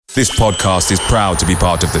This podcast is proud to be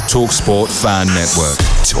part of the TalkSport Fan Network.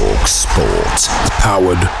 TalkSport.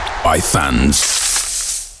 Powered by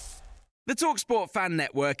fans. The TalkSport Fan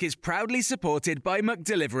Network is proudly supported by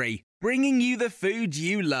McDelivery, bringing you the food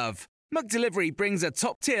you love. McDelivery brings a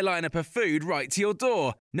top-tier lineup of food right to your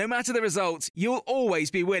door. No matter the result, you'll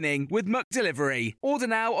always be winning with McDelivery. Order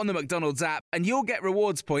now on the McDonald's app and you'll get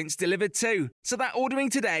rewards points delivered too. So that ordering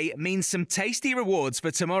today means some tasty rewards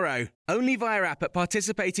for tomorrow. Only via app at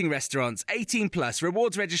participating restaurants. 18 plus.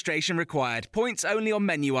 Rewards registration required. Points only on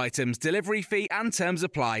menu items. Delivery fee and terms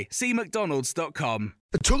apply. See mcdonalds.com.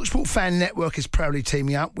 The TalkSport Fan Network is proudly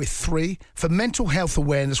teaming up with 3 for Mental Health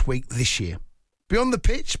Awareness Week this year. Beyond the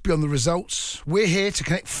pitch, beyond the results, we're here to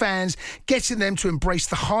connect fans, getting them to embrace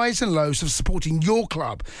the highs and lows of supporting your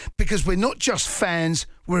club, because we're not just fans,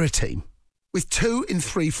 we're a team. With 2 in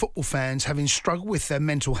 3 football fans having struggled with their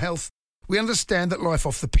mental health, we understand that life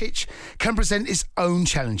off the pitch can present its own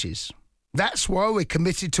challenges. That's why we're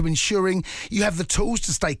committed to ensuring you have the tools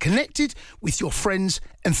to stay connected with your friends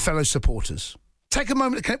and fellow supporters. Take a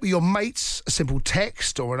moment to connect with your mates. A simple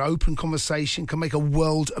text or an open conversation can make a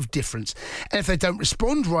world of difference. And if they don't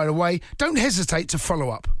respond right away, don't hesitate to follow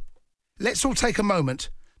up. Let's all take a moment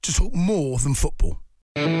to talk more than football.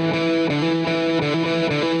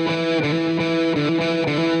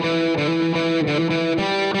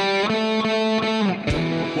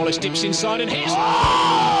 Wallace dips inside and hits.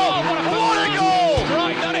 Oh! What a goal!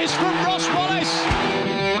 Right, that is from Ross Wallace.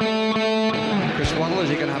 Chris Waddle, is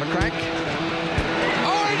he going to have a crack?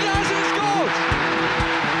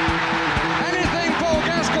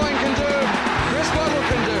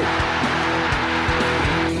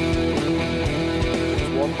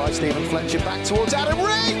 By Stephen Fletcher back towards Adam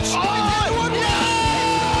Reach. Oh, yeah!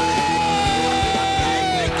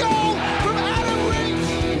 Goal from Adam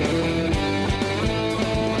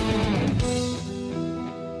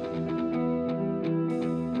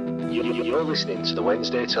Reach. You're listening to the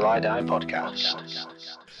Wednesday Till I Die podcast.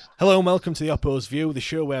 Hello and welcome to the Oppo's View, the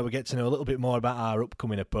show where we get to know a little bit more about our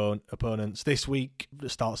upcoming opponents. This week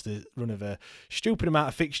starts the run of a stupid amount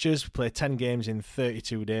of fixtures. We play 10 games in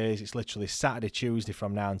 32 days. It's literally Saturday, Tuesday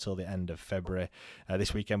from now until the end of February.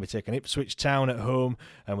 This weekend we take an Ipswich Town at home,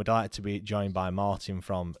 and we're delighted to be joined by Martin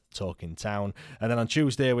from Talking Town. And then on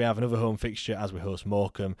Tuesday we have another home fixture as we host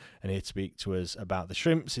Morecambe, and here to speak to us about the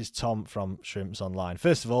Shrimps is Tom from Shrimps Online.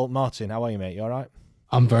 First of all, Martin, how are you, mate? You all right?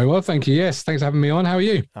 I'm very well, thank you. Yes, thanks for having me on. How are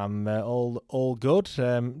you? I'm all good.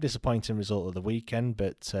 Disappointing result of the weekend,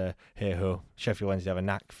 but hey ho, Sheffield Wednesday have a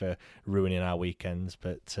knack for ruining our weekends.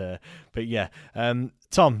 But yeah,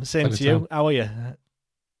 Tom, same to you. How are you?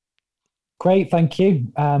 Great, thank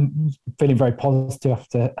you. Feeling very positive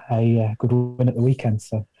after a good win at the weekend.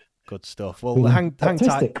 So good stuff. Well, hang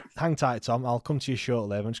tight, Tom. I'll come to you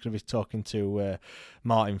shortly. I'm just going to be talking to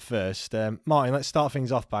Martin first. Martin, let's start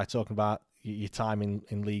things off by talking about your time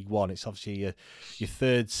in League One. It's obviously your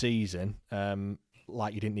third season,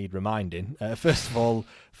 like you didn't need reminding. First of all,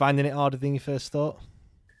 finding it harder than you first thought?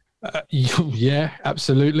 Yeah,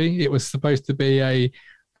 absolutely. It was supposed to be a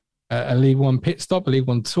League One pit stop, a League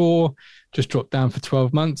One tour, just drop down for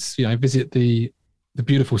 12 months, visit the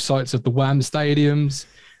beautiful sites of the WAM stadiums,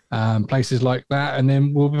 places like that, and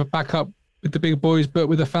then we'll be back up with the big boys, but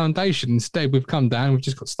with a foundation. Instead, we've come down, we've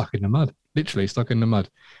just got stuck in the mud, literally stuck in the mud.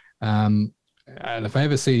 And if I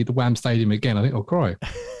ever see the WAM Stadium again, I think I'll cry.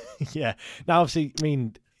 Yeah. Now, obviously, I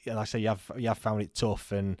mean, like I say, you have found it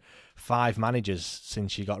tough, and 5 managers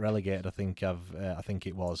since you got relegated. I think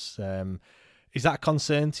it was. Is that a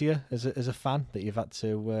concern to you as a fan that you've had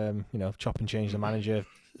to chop and change the manager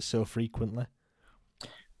so frequently?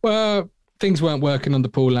 Well, things weren't working under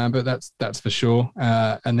Paul Lambert, that's for sure.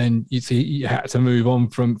 And then you had to move on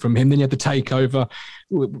from him. Then you had the takeover.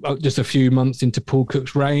 Just a few months into Paul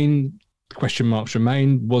Cook's reign, question marks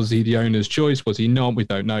remain. Was he the owner's choice? Was he not? We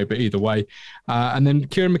don't know. But either way, and then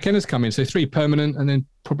Kieran McKenna's come in, so 3 permanent, and then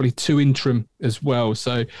probably 2 interim as well.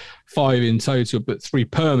 So 5 in total, but 3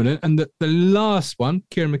 permanent. And the last one,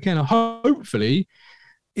 Kieran McKenna, hopefully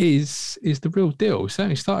is the real deal.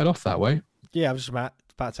 Certainly started off that way. Yeah, I was just about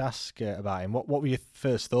to ask about him. What were your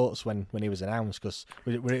first thoughts when he was announced? Because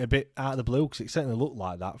were it a bit out of the blue? Because it certainly looked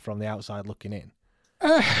like that from the outside looking in.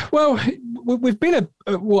 Well, we've been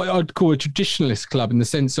what I'd call a traditionalist club in the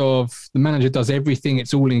sense of the manager does everything.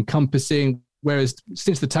 It's all encompassing. Whereas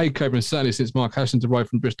since the takeover, and certainly since Mark Ashton's arrived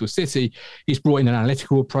from Bristol City, he's brought in an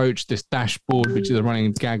analytical approach, this dashboard, which is a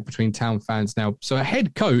running gag between Town fans now. So a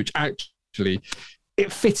head coach actually,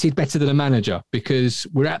 it fitted better than a manager, because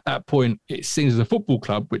we're at that point, it seems, as a football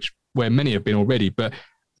club, where many have been already, but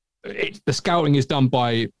the scouting is done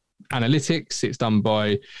by analytics, it's done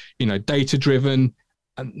by data driven,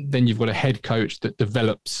 and then you've got a head coach that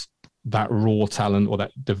develops that raw talent or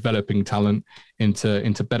that developing talent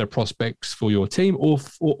into better prospects for your team or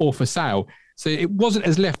for sale. So it wasn't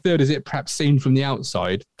as left field as it perhaps seemed from the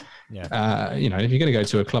outside. Yeah. If you're going to go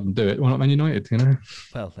to a club and do it, why not Man United?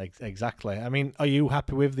 Well, exactly. I mean, are you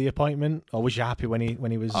happy with the appointment, or was you happy when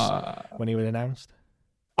he was announced?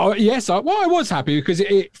 Oh yes, I was happy because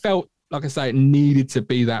it felt like I say it needed to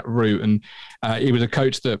be that route, and he was a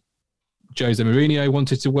coach that Jose Mourinho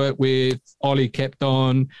wanted to work with. Oli kept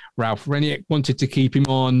on. Ralph Rangnick wanted to keep him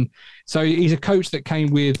on. So he's a coach that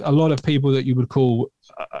came with a lot of people that you would call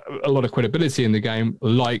a lot of credibility in the game,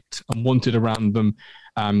 liked and wanted around them,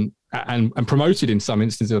 and promoted in some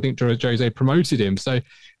instances. I think Jose promoted him. So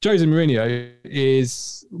Jose Mourinho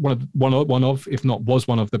is one of, if not was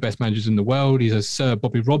one of the best managers in the world. He's a Sir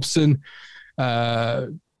Bobby Robson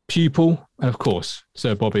pupil, and of course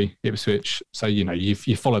Sir Bobby Ipswich. So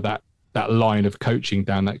you follow that line of coaching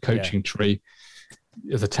down that coaching tree.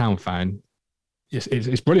 As a town fan,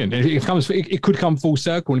 it's brilliant. It could come full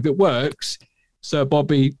circle, and if it works, Sir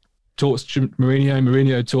Bobby taught Mourinho,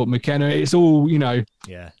 Mourinho taught McKenna. It's all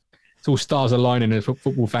it's all stars aligning as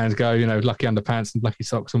football fans go. Lucky underpants and lucky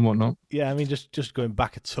socks and whatnot. Yeah, I mean, just going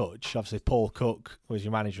back a touch. Obviously, Paul Cook was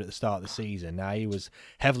your manager at the start of the season. Now he was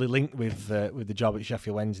heavily linked with the job at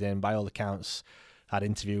Sheffield Wednesday, and by all accounts, had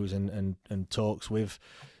interviews and talks with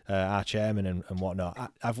our chairman and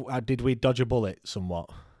whatnot. Did we dodge a bullet somewhat?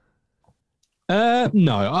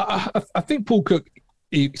 No, I think Paul Cook,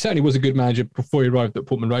 he certainly was a good manager before he arrived at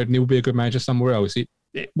Portman Road, and he will be a good manager somewhere else.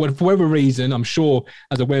 For whatever reason, I'm sure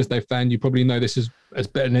as a Wednesday fan, you probably know this as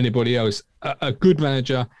better than anybody else. A good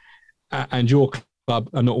manager and your club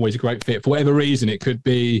are not always a great fit. For whatever reason, it could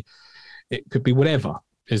be whatever.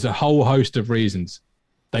 There's a whole host of reasons.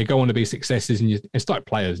 They go on to be successes, and it's like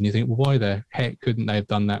players, and you think, well, why the heck couldn't they have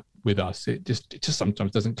done that with us? It just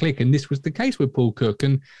sometimes doesn't click, and this was the case with Paul Cook,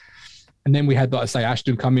 and then we had, like I say,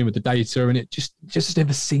 Ashton come in with the data, and it just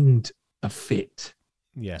never seemed a fit.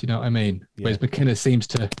 Yeah, do you know what I mean? Yeah. Whereas McKenna seems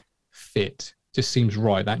to fit, just seems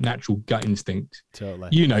right. That natural gut instinct. Totally.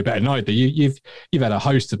 You know better than I do. You've had a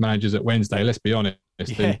host of managers at Wednesday. Let's be honest.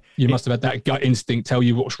 Yeah. You must have had that gut instinct tell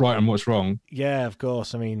you what's right and what's wrong. Yeah, of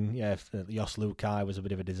course. I mean, Jos Lukai was a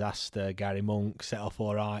bit of a disaster. Gary Monk set off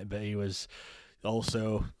all right, but he was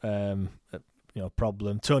also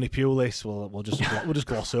problem. Tony Pulis, we'll just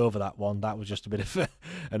gloss over that one. That was just a bit of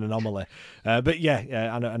an anomaly. But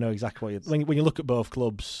I know exactly what when you look at both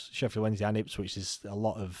clubs, Sheffield Wednesday and Ipswich, there's a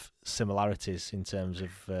lot of similarities in terms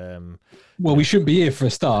of. We shouldn't be here for a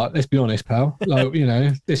start. Let's be honest, pal.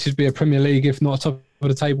 This should be a Premier League, if not a top of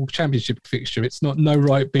the table Championship fixture. It's no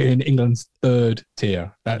right being in England's third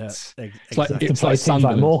tier. That's it's like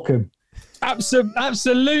Sunderland. Like Morecambe.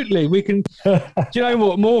 Absolutely, we can. Do you know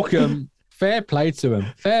what, Morecambe? Fair play to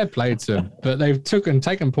them. But they've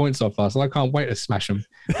taken points off us, and I can't wait to smash them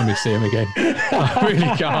when we see them again. I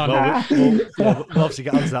really can't. We'll obviously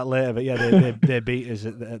get onto that later, but they beat us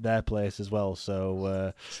at their place as well.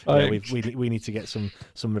 So we need to get some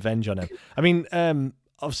revenge on them. I mean,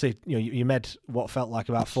 obviously, you made what felt like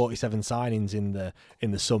about 47 signings in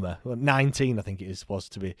the summer. 19, I think it was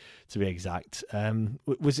to be exact.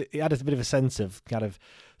 It had a bit of a sense of kind of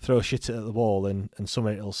throw shit at the wall and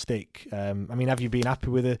somewhere it'll stick. I mean, have you been happy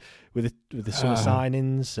with the summer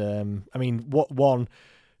signings? I mean, what one?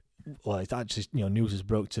 Well, it's actually news has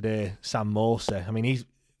broke today. Sam Morsey. I mean, he's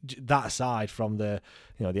that aside from the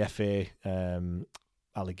the FA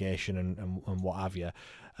allegation and what have you.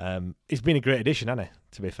 He's been a great addition, hasn't he?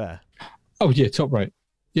 To be fair. Oh yeah, top rate.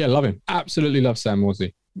 Yeah, love him. Absolutely love Sam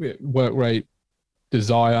Morsey. Work rate,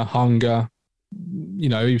 desire, hunger. He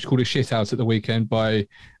was called a shithouse at the weekend by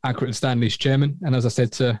Ackroyd and Stanley's chairman. And as I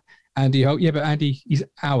said to Andy Holt, but Andy, he's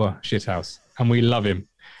our shithouse, and we love him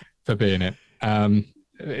for being it.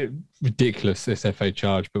 Ridiculous, this FA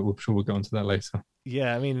charge, but we'll go on to that later.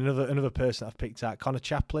 Yeah, I mean, another person I've picked out, Connor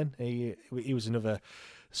Chaplin. He was another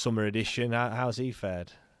summer edition. How's he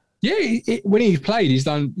fared? Yeah, when he's played, he's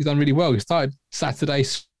done really well. He started Saturday,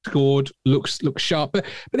 scored, looks sharp. But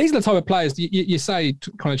these are the type of players you say.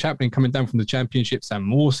 Connor Chaplin coming down from the Championship, Sam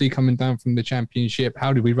Morsey coming down from the Championship.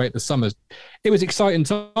 How did we rate the summers? It was exciting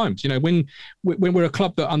times. When we're a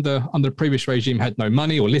club that under the previous regime had no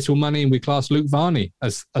money or little money, and we classed Luke Varney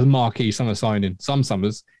as a marquee summer signing. Some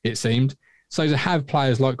summers it seemed. So to have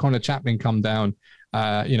players like Connor Chaplin come down,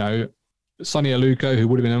 Sonny Aluko, who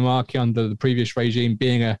would have been a marquee under the previous regime,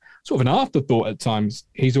 being a sort of an afterthought at times,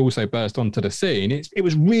 he's also burst onto the scene. It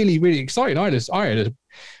was really, really exciting. I had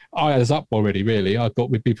us up already, really. I thought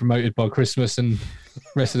we'd be promoted by Christmas and the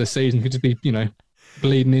rest of the season could just be,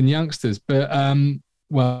 bleeding in youngsters. But,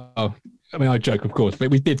 I mean, I joke, of course, but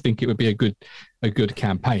we did think it would be a good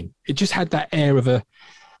campaign. It just had that air of a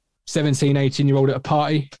 17, 18-year-old at a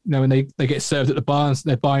party, when they get served at the bar and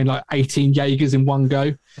they're buying like 18 Jaegers in one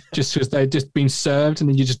go just because they've just been served, and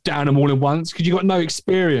then you just down them all in once because you got no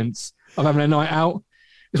experience of having a night out.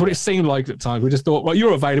 It's what it seemed like at times. We just thought, well,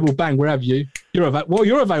 you're available, bang, where have you? You're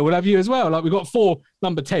available, have you as well? Like, we've got 4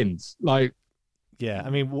 number 10s. Like, yeah, I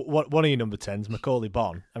mean, one of your number 10s, Macaulay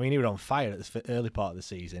Bonne, I mean, he was on fire at the early part of the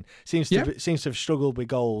season. Seems to have struggled with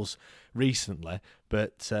goals recently,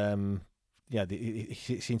 but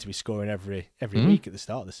he seems to be scoring every week at the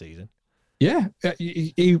start of the season. Yeah,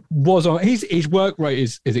 he was on. His work rate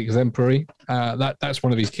is exemplary. That's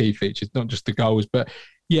one of his key features, not just the goals, but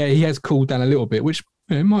yeah, he has cooled down a little bit, which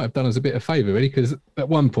might have done us a bit of favour, really, because at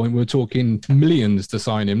one point we were talking millions to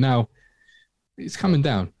sign him. Now it's coming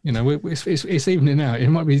down. It's evening out. It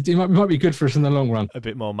might be good for us in the long run. A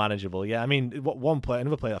bit more manageable. Yeah, I mean,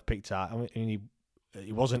 another player I've picked out. I mean,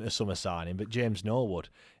 he wasn't a summer signing, but James Norwood,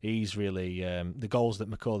 he's really the goals that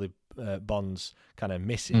Macaulay Bonne's kind of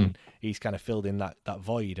missing. He's kind of filled in that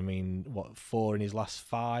void. I mean, 4 in his last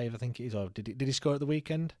 5, I think it is. Or did he score at the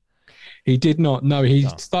weekend? He did not. No, he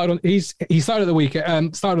started on. He started at the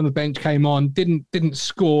weekend. Started on the bench, came on, didn't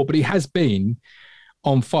score, but he has been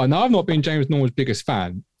on fire. Now, I've not been James Norwood's biggest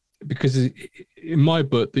fan because, in my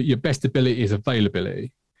book, that your best ability is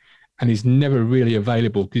availability. And he's never really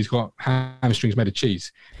available because he's got hamstrings made of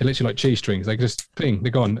cheese. They're literally like cheese strings. They just ping,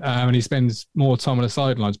 they're gone. And he spends more time on the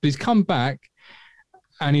sidelines. But he's come back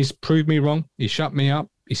and he's proved me wrong. He shut me up.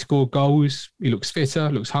 He scored goals. He looks fitter,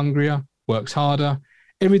 looks hungrier, works harder.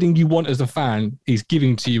 Everything you want as a fan, he's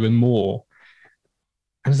giving to you and more.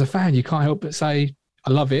 And as a fan, you can't help but say,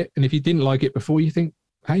 I love it. And if you didn't like it before, you think,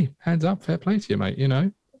 hey, hands up, fair play to you, mate.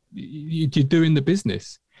 You're doing the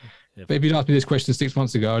business. Yeah. But if you'd asked me this question 6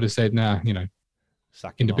 months ago, I'd have said, nah,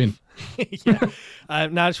 sack in the bin. Yeah.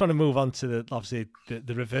 Now I just want to move on to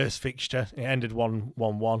the reverse fixture. It ended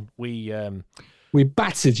 1-1. We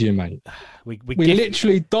battered you, mate. We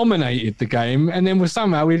literally dominated the game, and then we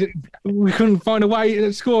couldn't find a way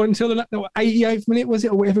to score until the 88th minute, was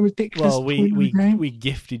it, or whatever ridiculous. Well, we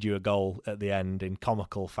gifted you a goal at the end in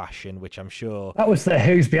comical fashion, which I'm sure that was the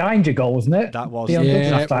 "who's behind you" goal, wasn't it? That was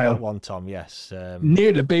that one, Tom. Yes,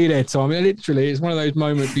 near to be there, Tom. Literally, it's one of those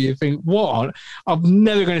moments where you think, "What? I'm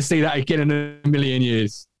never going to see that again in a million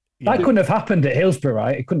years." That couldn't have happened at Hillsborough,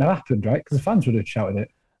 right? It couldn't have happened, right? Because the fans would have shouted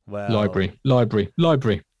it. Well, library.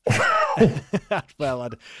 Well,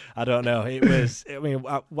 I don't know. It was. I mean,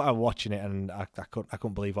 I was watching it and I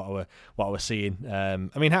couldn't believe what I was seeing. I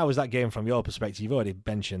mean, how was that game from your perspective? You've already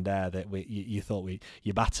mentioned there that you thought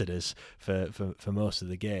you battered us for most of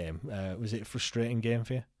the game. Was it a frustrating game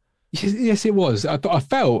for you? Yes, it was. I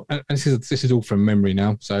felt, and this is all from memory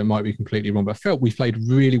now, so it might be completely wrong, but I felt we played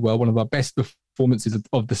really well. One of our best performances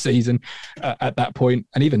of the season at that point,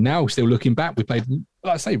 and even now, still looking back, we played,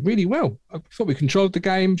 like I say, really well. I thought we controlled the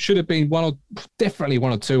game. Should have been definitely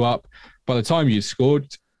 1 or 2 up by the time you scored,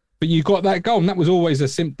 but you got that goal, and that was always a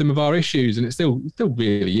symptom of our issues, and it still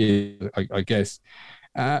really is, I guess.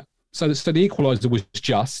 So the equaliser was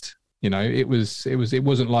just. It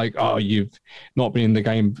wasn't like, oh, you've not been in the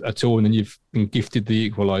game at all and then you've been gifted the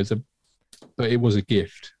equaliser, but it was a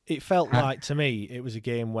gift. It felt like, to me, it was a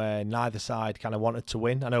game where neither side kind of wanted to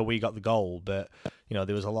win. I know we got the goal, but,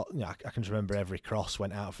 there was a lot, I can remember every cross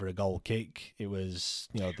went out for a goal kick. It was,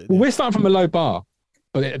 we're starting from a low bar,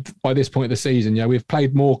 but by this point of the season, we've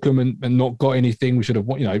played Morecambe and not got anything. We should have,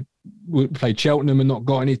 we played Cheltenham and not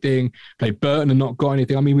got anything, played Burton and not got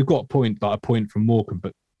anything. I mean, we've got a point from Morecambe,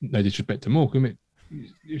 but no disrespect to Morecambe.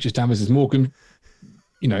 It just happens as Morecambe,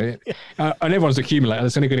 and everyone's accumulator.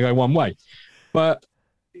 It's only going to go one way. But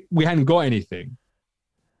we hadn't got anything.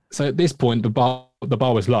 So at this point, the bar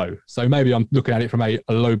was low. So maybe I'm looking at it from a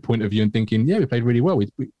low point of view and thinking, yeah, we played really well.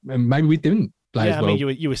 And maybe we didn't play as well. I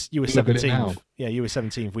mean, you were 17th. Yeah, you were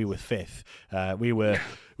 17th. We were 5th.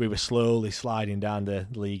 We were slowly sliding down the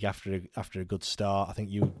league after a good start. I think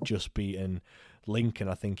you just beaten Lincoln,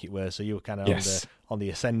 I think it was. So you were kind of on the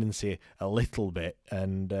ascendancy a little bit,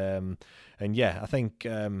 and yeah, I think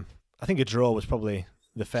a draw was probably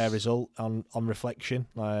the fair result on reflection.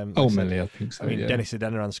 Ultimately, I think so. I mean, Dennis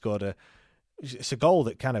Adeniran scored it's a goal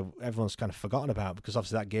that kind of everyone's kind of forgotten about because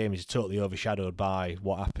obviously that game is totally overshadowed by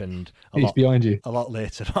what happened. Behind you a lot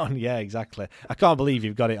later on. Yeah, exactly. I can't believe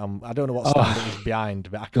you've got it on. I don't know what stand it is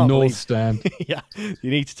behind, but I can't believe. North stand. Yeah,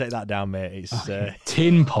 you need to take that down, mate. It's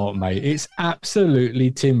tin pot, mate. It's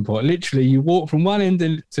absolutely tin pot. Literally, you walk from one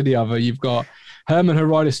end to the other. You've got Herman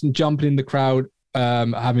Haridason jumping in the crowd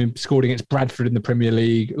having scored against Bradford in the Premier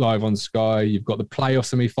League live on Sky. You've got the playoff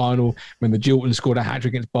semi-final when the Jilton scored a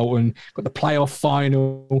hat-trick against Bolton. Got the playoff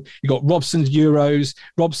final. You've got Robson's Euros,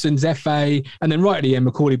 Robson's FA, and then right at the end,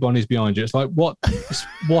 Macaulay Bonner's behind you. It's like, what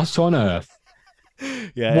on earth?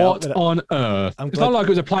 What on earth? It's not like it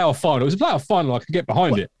was a playoff final. It was a playoff final. I could get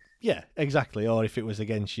behind it. Yeah, exactly. Or if it was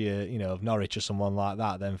against Norwich or someone like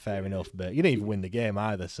that, then fair enough. But you didn't even win the game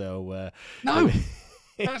either. So no.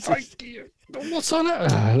 It's like, what's on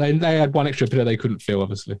it? They had one extra pillar they couldn't fill,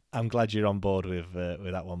 obviously. I'm glad you're on board with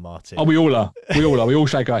that one, Martin. Oh, we all are. We all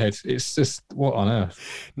shake our heads. It's just, what on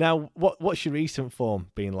earth? Now, what's your recent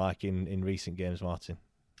form been like in recent games, Martin?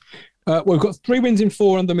 We've got 3 wins in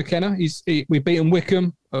 4 under McKenna. We've beaten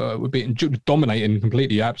Wickham. We've beaten, dominating,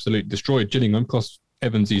 completely, absolutely destroyed Gillingham, cost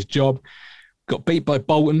Evans his job. Got beat by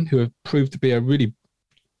Bolton, who have proved to be a really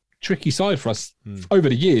tricky side for us over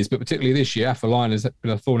the years, but particularly this year. Affaline has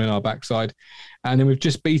been a thorn in our backside. And then we've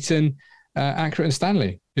just beaten Accrington and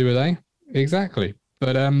Stanley. Who are they? Exactly.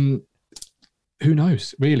 But who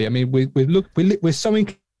knows, really? I mean, we're so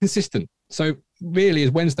inconsistent. So really,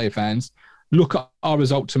 as Wednesday fans, look at our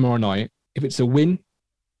result tomorrow night. If it's a win,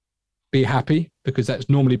 be happy, because that's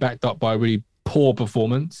normally backed up by a really poor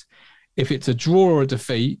performance. If it's a draw or a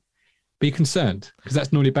defeat, be concerned, because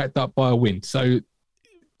that's normally backed up by a win. So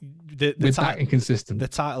that inconsistent. The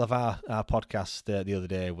title of our podcast the other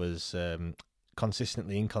day was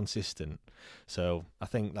Consistently Inconsistent. So I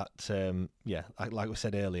think that like we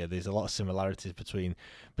said earlier, there's a lot of similarities between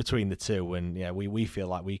the two, and we feel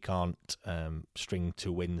like we can't string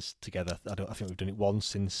 2 wins together. I think we've done it once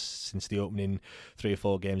since the opening 3 or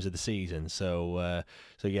 4 games of the season. So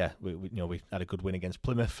we had a good win against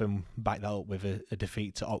Plymouth and backed that up with a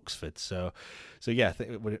defeat to Oxford. So I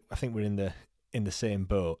think we're in the same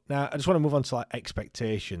boat. Now, I just want to move on to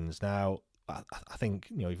expectations. Now, I think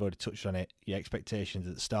you've already touched on it. Your expectations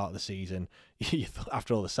at the start of the season,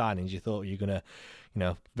 after all the signings, you thought you were gonna,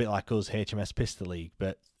 a bit like us, HMS Pistol League.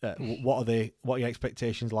 But what are your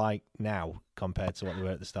expectations like now compared to what they were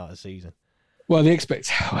at the start of the season? Well, that's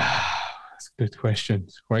a good question.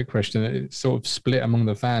 It's a great question. It's sort of split among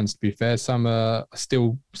the fans. To be fair, some are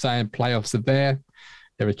still saying playoffs are there.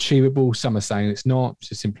 They're achievable. Some are saying it's not. It's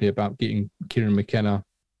just simply about getting Kieran McKenna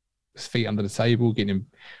his feet under the table, getting him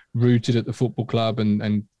rooted at the football club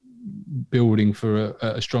and building for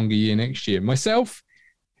a stronger year next year. Myself,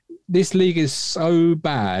 this league is so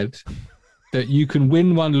bad that you can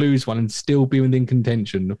win one, lose one, and still be within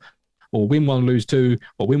contention, or win one, lose 2,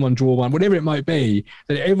 or win one, draw 1, whatever it might be,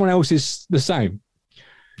 that everyone else is the same.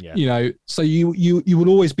 Yeah. So you will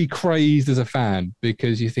always be crazed as a fan,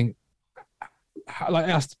 because you think, like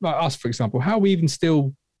us, for example, how are we even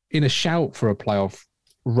still in a shout for a playoff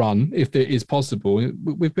run, if it is possible?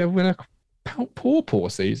 We've been in a poor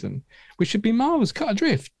season. We should be miles cut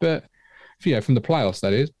adrift, but from the playoffs,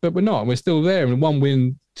 that is. But we're not. We're still there. And 1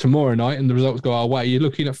 win tomorrow night, and the results go our way, you're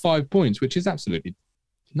looking at 5 points, which is absolutely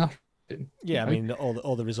nothing. Yeah, I mean,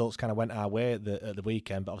 all the results kind of went our way at the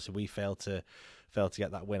weekend, but obviously we failed to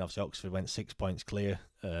get that win. Obviously, Oxford went 6 points clear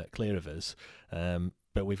of us.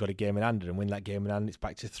 But we've got a game in hand, and win that game in hand, it's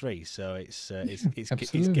back to 3. So it's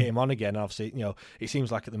game on again. Obviously, it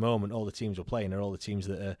seems like at the moment all the teams we're playing are all the teams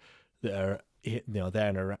that are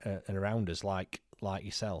there and around us, like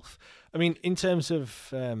yourself. I mean, in terms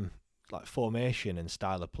of like formation and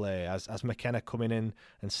style of play, has McKenna come in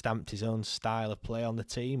and stamped his own style of play on the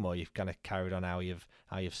team, or you've kind of carried on how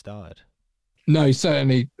you've started? No,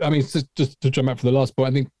 certainly. I mean, just to jump back for the last point,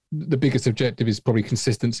 I think the biggest objective is probably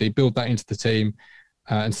consistency. Build that into the team.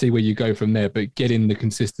 And see where you go from there. But getting the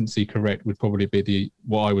consistency correct would probably be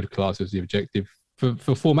what I would class as the objective.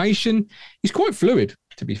 For formation, it's quite fluid,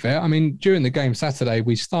 to be fair. I mean, during the game Saturday,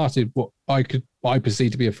 we started what I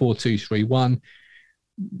perceive to be a 4-2-3-1.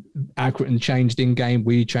 Accrington changed in game.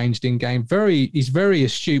 We changed in game. He's very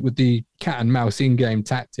astute with the cat and mouse in game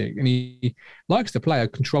tactic, and he likes to play a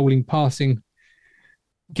controlling, passing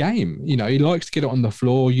game. He likes to get it on the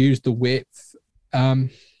floor, use the width.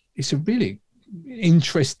 It's a really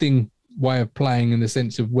interesting way of playing in the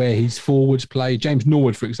sense of where his forwards play. James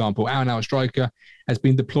Norwood, for example, out-and-out striker, has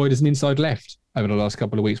been deployed as an inside left over the last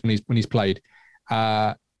couple of weeks when he's played.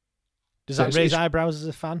 Does that raise eyebrows as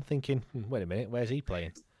a fan, thinking, wait a minute, where's he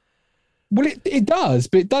playing? Well, it does,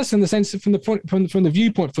 but it does in the sense that from the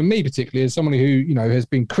viewpoint, for me particularly, as someone who has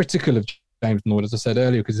been critical of James Norwood, as I said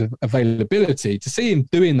earlier, because of availability, to see him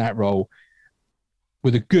doing that role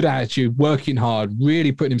with a good attitude, working hard,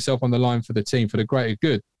 really putting himself on the line for the team, for the greater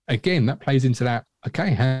good. Again, that plays into that, okay,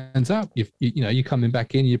 hands up. You're coming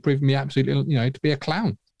back in, you're proving me absolutely, to be a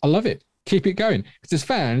clown. I love it. keep it going. Because as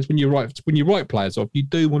fans, when you write players off, you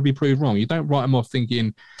do want to be proved wrong. You don't write them off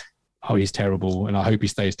thinking, oh, he's terrible, and I hope he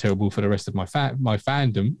stays terrible for the rest of my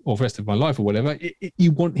fandom or the rest of my life or whatever.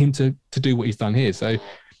 You want him to do what he's done here. So,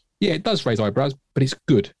 yeah, it does raise eyebrows, but it's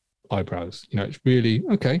good eyebrows. You know, it's really,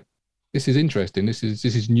 okay, this is interesting. This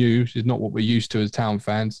is new. This is not what we're used to as Town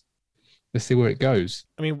fans. Let's see where it goes.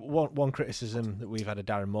 I mean, one criticism that we've had of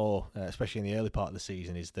Darren Moore, especially in the early part of the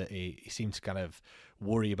season, is that he seemed to kind of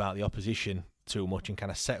worry about the opposition too much and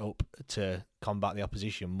kind of set up to combat the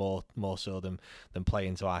opposition more so than play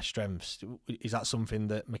into our strengths. Is that something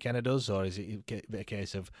that McKenna does, or is it a bit of a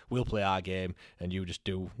case of we'll play our game and you just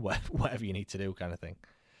do whatever you need to do kind of thing?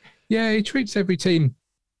 Yeah, he treats every team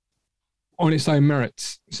on its own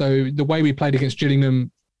merits. So the way we played against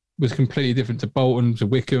Gillingham was completely different to Bolton, to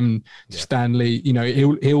Wickham, to Stanley. You know,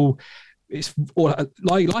 he'll it's all,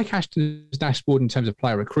 like Ashton's dashboard in terms of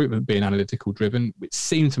player recruitment being analytical driven. It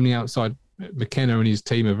seems from the outside, McKenna and his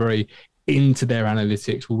team are very into their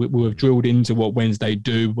analytics. We've drilled into what Wednesday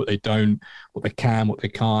do, what they don't, what they can, what they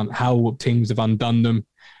can't, how teams have undone them,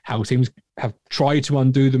 how teams have tried to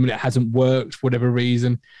undo them and it hasn't worked for whatever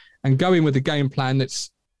reason, and going with a game plan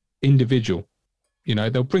that's individual. You know,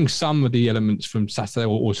 they'll bring some of the elements from Saturday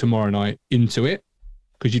or tomorrow night into it,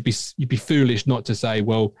 because you'd be foolish not to say,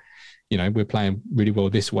 well, you know, we're playing really well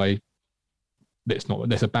this way, let's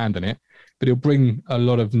abandon it. But he'll bring a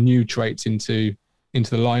lot of new traits into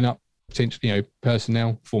the lineup, potentially, you know,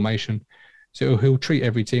 personnel, formation. So he'll treat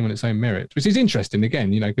every team on its own merit, which is interesting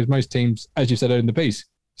again, you know, because most teams, as you said in the piece,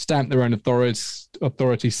 stamp their own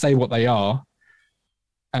authority, say what they are,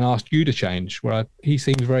 and ask you to change. Where he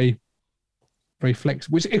seems very, very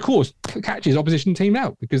flexible, which of course catches opposition team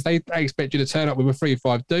out, because they expect you to turn up with a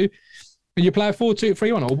 3-5-2 and you play a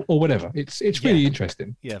 4-2-3-1 or whatever. It's really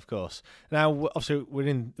interesting. Yeah, of course. Now, obviously,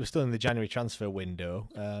 we're still in the January transfer window.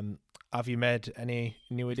 Have you made any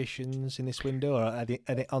new additions in this window, or are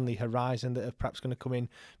they on the horizon that are perhaps going to come in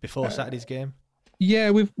before Saturday's game?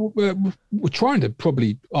 Yeah, we're trying to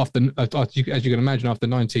probably, as you can imagine, after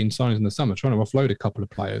 19 signings in the summer, trying to offload a couple of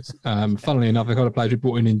players. Funnily enough, a couple of players we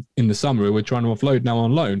brought in the summer, we're trying to offload now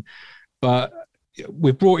on loan. But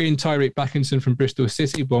we've brought in Tyreek Backinson from Bristol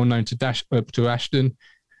City, well known to Ashton.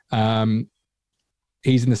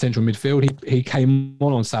 He's in the central midfield. He came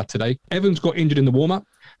on Saturday. Evans got injured in the warm-up.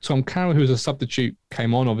 Tom Carroll, who was a substitute,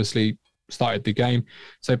 came on, obviously started the game.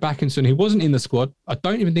 So Backinson, he wasn't in the squad. I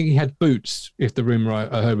don't even think he had boots, if the rumour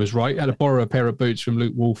I heard was right. He had to borrow a pair of boots from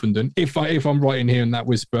Luke Wolfenden, if I'm right in hearing that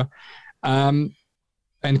whisper. And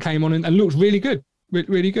came on and looked really good.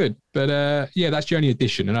 Really good. But yeah, that's the only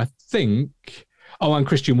addition. And I think... Oh, and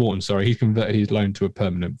Christian Wharton, sorry. He converted his loan to a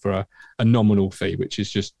permanent for a nominal fee, which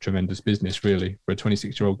is just tremendous business, really, for a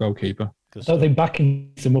 26-year-old goalkeeper. I don't think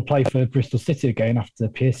Backinson will play for Bristol City again after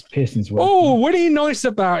Pearson's work. Oh, what are you nice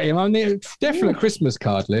about him? I mean, definite Christmas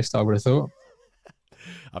card list, I would have thought.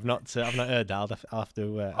 I've not heard that. I'll have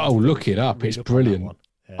to look it up. It's brilliant.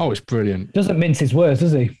 Oh, it's brilliant. Doesn't mince his words,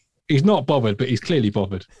 does he? He's not bothered, but he's clearly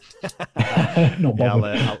bothered. Not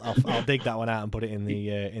bothered. Yeah, I'll dig that one out and put it in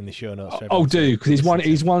the show notes. Do, because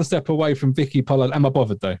he's one step away from Vicky Pollard. Am I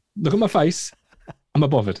bothered though? Look at my face. Am I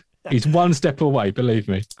bothered? He's one step away, believe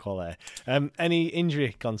me. Quality. Any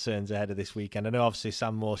injury concerns ahead of this weekend? I know obviously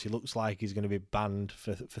Sam Morsey looks like he's going to be banned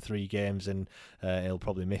for 3 games, and he'll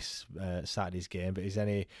probably miss Saturday's game. But is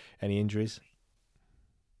any injuries?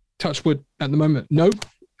 Touchwood at the moment, no.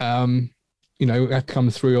 You know, that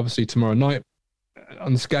comes through obviously tomorrow night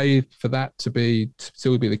unscathed for that to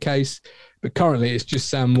still be the case. But currently it's just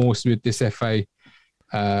Sam Morsey with this FA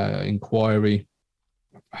inquiry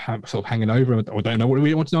sort of hanging over him. I don't know what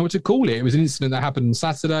we want to know what to call it. It was an incident that happened on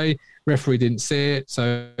Saturday. Referee didn't see it,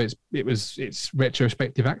 so it's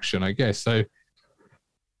retrospective action, I guess. So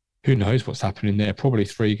who knows what's happening there? Probably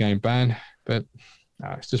 3-game ban, but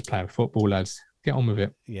it's just playing football, lads. Get on with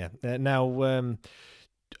it. Yeah. Now.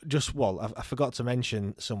 I forgot to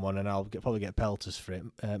mention someone, and I'll probably get pelters for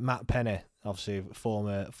it. Matt Penny, obviously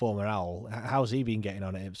former Owl. How's he been getting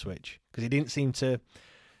on at Ipswich? Because he didn't seem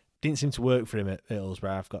to work for him at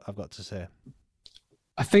Hillsborough. I've got to say.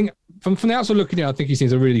 I think from the outside looking in, I think he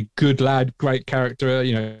seems a really good lad, great character.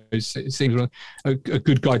 You know, it seems a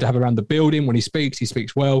good guy to have around the building. When he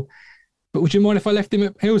speaks well. But would you mind if I left him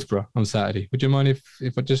at Hillsborough on Saturday? Would you mind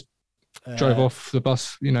if I just drove off the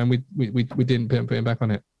bus, you know, and we didn't put him back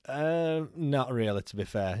on it? Not really, to be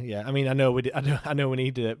fair. Yeah, I mean, I know we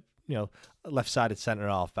need a left-sided centre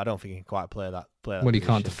half, but I don't think he can quite play that. Well, he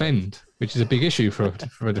can't defend, which is a big issue for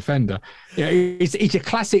a defender. Yeah, he's a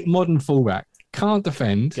classic modern fullback. Can't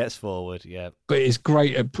defend, gets forward, yeah, but it's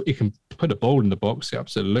great. He can put a ball in the box,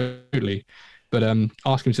 absolutely. but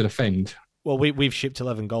ask him to defend. Well, we've shipped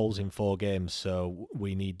 11 goals in 4 games, so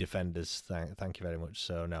we need defenders. Thank you very much.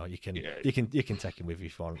 So no, you can take him with you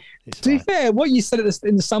if you want. To be fair, what you said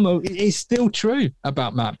in the summer is still true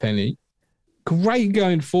about Matt Penny. Great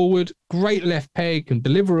going forward, great left peg, can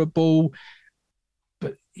deliver a ball,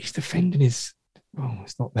 but his defending is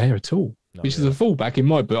it's not there at all. Which is a fullback in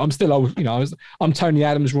my book. I'm still old, I'm Tony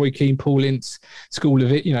Adams, Roy Keane, Paul Ince, school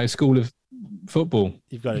of football.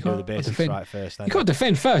 You've got to do the basics right first. You've got to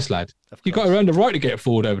defend first, lad. You've got to earn the right to get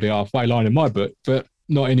forward over the halfway line in my book, but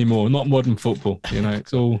not anymore. Not modern football.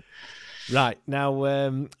 It's all right. Now,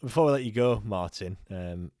 before we let you go, Martin,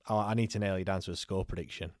 I need to nail you down to a score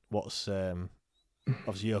prediction. What's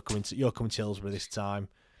obviously you're coming to Hillsborough this time.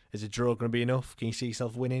 Is a draw going to be enough? Can you see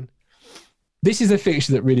yourself winning? This is a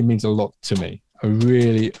fixture that really means a lot to me. It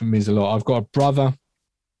really means a lot. I've got a brother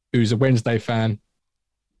who's a Wednesday fan.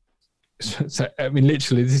 So I mean,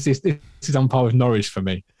 literally, this is on par with Norwich for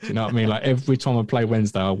me. Do you know what I mean? Like every time I play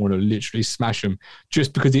Wednesday, I want to literally smash him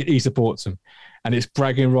just because he supports them, and it's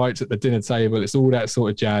bragging rights at the dinner table. It's all that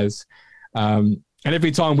sort of jazz. And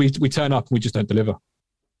every time we turn up, we just don't deliver,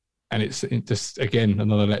 and it's just again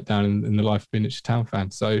another letdown in the life of being a Town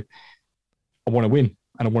fan. So I want to win,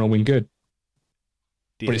 and I want to win good.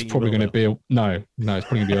 But it's probably going to be no. It's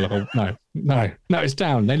probably going to be no. It's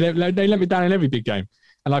down. They let me down in every big game.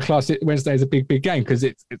 And I class it Wednesday as a big game because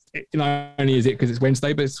it's not only is it because it's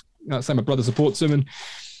Wednesday, but it's say my brother supports them, and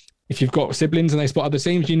if you've got siblings and they spot other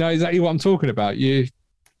teams, you know exactly what I'm talking about. You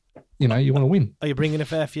want to win. Are you bringing a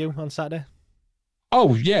fair few on Saturday?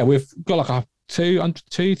 Oh yeah, we've got like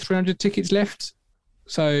 300 tickets left,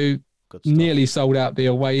 so nearly sold out the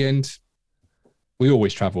away end. We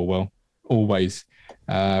always travel well, always.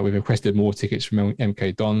 We've requested more tickets from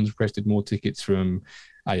MK Dons, requested more tickets from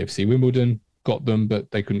AFC Wimbledon. Got them,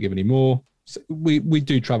 but they couldn't give any more. So we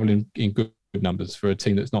do travel in good numbers for a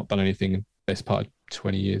team that's not done anything in the best part of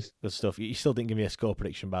 20 years. Good stuff. You still didn't give me a score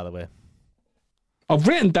prediction, by the way. I've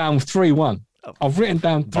written down 3-1. I've written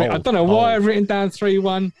down 3. I don't know why I've written down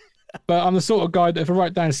 3-1, but I'm the sort of guy that if I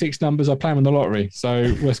write down 6 numbers, I play them on the lottery.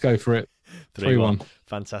 So let's go for it. 3-1.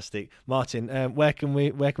 Fantastic, Martin. Where can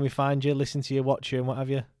we find you? Listen to you, watch you, and what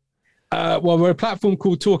have you? Well, we're a platform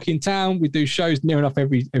called Talking Town. We do shows near enough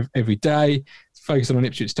every day, focusing on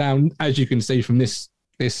Ipswich Town. As you can see from this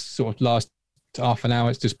sort of last half an hour,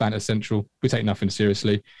 it's just banter central. We take nothing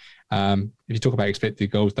seriously. If you talk about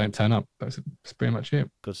expected goals, don't turn up. That's pretty much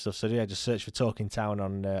it. Good stuff. So yeah, just search for Talking Town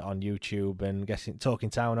on YouTube and guessing Talking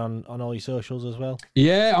Town on all your socials as well.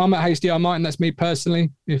 Yeah, I'm at HDR Martin. That's me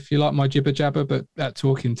personally. If you like my jibber jabber, but that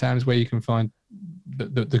Talking Town is where you can find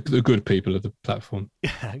the good people of the platform.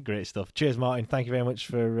 Great stuff. Cheers, Martin. Thank you very much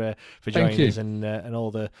for joining us and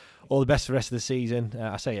all the best for the rest of the season.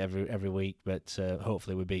 I say every week, but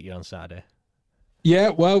hopefully we beat you on Saturday. Yeah,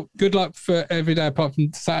 well, good luck for every day apart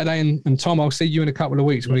from Saturday. And Tom, I'll see you in a couple of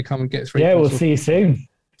weeks when we come and get 3. Yeah, we'll see you soon.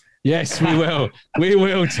 Yes, we will. We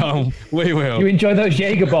will, Tom. We will. You enjoy those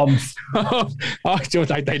Jaeger bombs?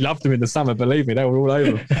 They loved them in the summer, believe me. They were all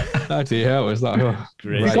over them. Bloody hell, it was like,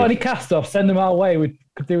 great. If you've got any cast-offs, send them our way. We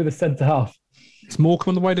could do with a centre-half. Is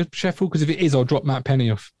Morecambe on the way to Sheffield? Because if it is, I'll drop Matt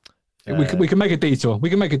Penny off. We can make a detour.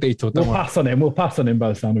 We'll pass on him. We'll pass on him by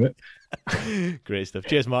the sound of it. Great stuff.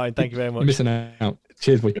 Cheers, Martin. Thank you very much. Missing out.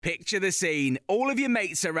 Cheers, boy. Picture the scene. All of your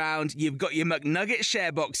mates around. You've got your McNugget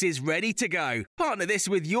share boxes ready to go. Partner this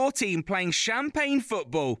with your team playing champagne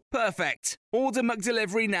football. Perfect. Order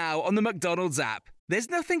McDelivery now on the McDonald's app. There's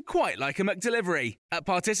nothing quite like a McDelivery. At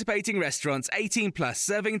participating restaurants, 18 plus,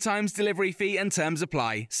 serving times, delivery fee and terms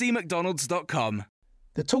apply. See mcdonalds.com.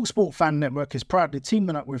 The TalkSport Fan Network is proudly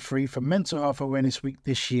teaming up with Free for Mental Health Awareness Week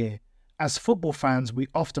this year. As football fans, we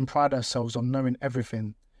often pride ourselves on knowing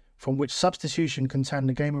everything, from which substitution can turn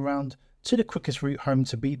the game around to the quickest route home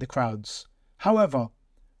to beat the crowds. However,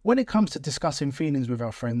 when it comes to discussing feelings with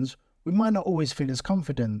our friends, we might not always feel as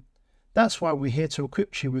confident. That's why we're here to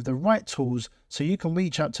equip you with the right tools so you can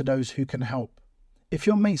reach out to those who can help. If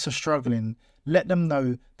your mates are struggling, let them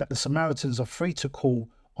know that the Samaritans are free to call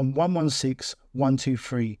on 116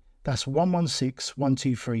 123. That's 116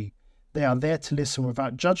 123. They are there to listen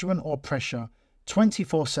without judgment or pressure,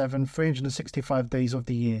 24/7, 365 days of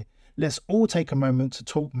the year. Let's all take a moment to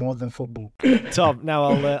talk more than football. Tom, now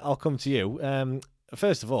I'll come to you.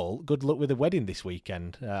 First of all, good luck with the wedding this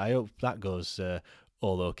weekend. I hope that goes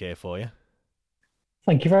all okay for you.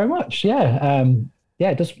 Thank you very much. Yeah,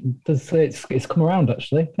 it does. It's come around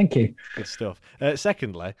actually. Thank you. Good stuff.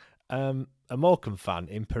 Secondly, a Morecambe fan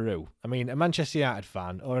in Peru. I mean, a Manchester United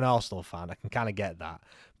fan or an Arsenal fan, I can kind of get that.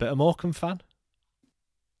 But a Morecambe fan?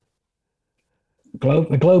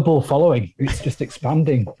 the global following. It's just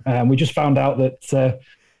expanding. We just found out that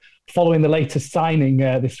following the latest signing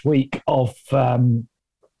this week of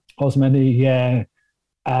Osmani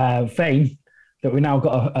Fame, that we now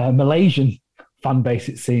got a Malaysian fan base,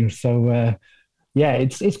 it seems. So yeah,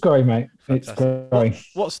 it's growing, mate. Fantastic. It's growing.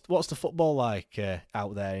 What's the football like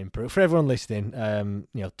out there in Peru? For everyone listening,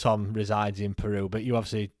 Tom resides in Peru, but you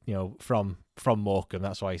obviously from Morecambe.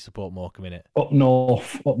 That's why you support Morecambe, innit? Up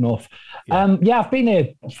north. Yeah, I've been here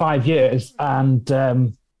 5 years,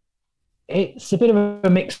 and it's a bit of a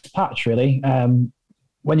mixed patch, really.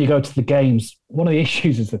 When you go to the games, one of the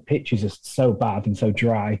issues is the pitch is just so bad and so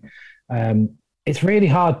dry. It's really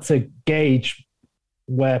hard to gauge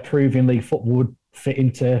where Peruvian league football would fit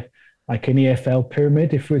into like an EFL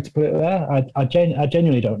pyramid, if we were to put it there. I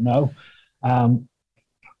genuinely don't know.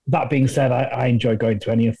 That being said, I enjoy going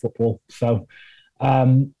to any of football. So,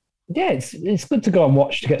 it's good to go and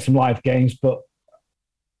watch to get some live games, but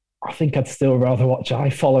I think I'd still rather watch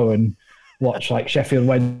iFollow and watch like Sheffield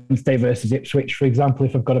Wednesday versus Ipswich, for example,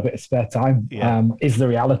 if I've got a bit of spare time. Yeah. Is the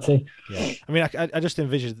reality. Yeah. I mean, I just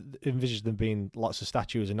envisaged them being lots of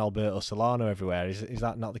statues and Alberto Solano everywhere. Is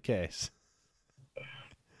that not the case?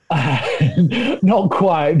 Not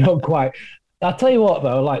quite. I'll tell you what,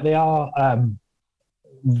 though, like they are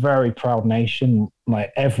very proud nation.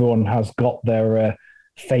 Like everyone has got their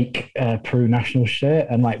fake Peru national shirt,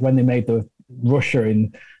 and like when they made the Russia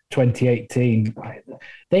in 2018,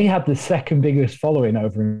 they had the second biggest following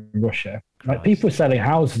over in Russia. Like people were selling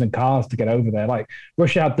houses and cars to get over there. Like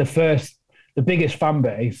Russia had the biggest fan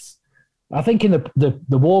base. I think in the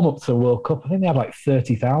warm up to the World Cup, I think they had like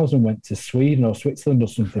 30,000 went to Sweden or Switzerland or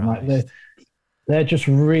something. Christ. Like they're just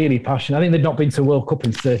really passionate. I think they've not been to a World Cup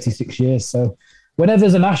in 36 years. So whenever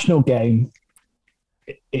there's a national game,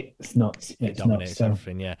 it's nuts. It dominates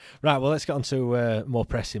everything, yeah. Right, well, let's get on to more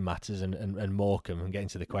pressing matters and Morecambe and get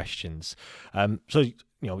into the questions. So,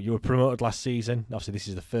 you were promoted last season. Obviously, this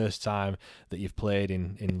is the first time that you've played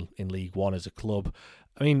in League One as a club.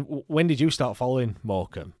 I mean, when did you start following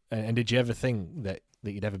Morecambe? And did you ever think that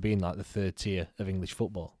you'd ever be in like the third tier of English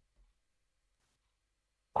football?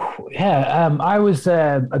 Yeah, I was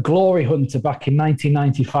a glory hunter back in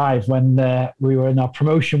 1995 when we were in our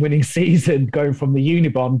promotion-winning season, going from the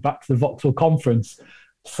Unibond back to the Vauxhall Conference.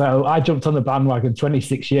 So I jumped on the bandwagon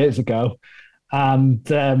 26 years ago, and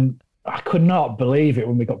I could not believe it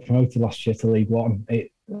when we got promoted last year to League One.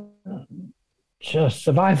 It just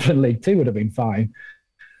surviving League Two would have been fine,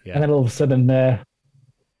 and then all of a sudden the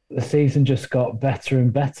season just got better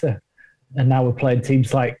and better, and now we're playing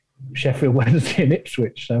teams like Sheffield Wednesday and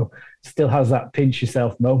Ipswich, so still has that pinch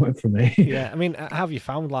yourself moment for me. Yeah, I mean, how have you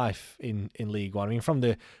found life in League One? I mean, from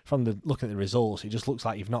the looking at the results, it just looks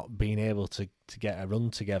like you've not been able to get a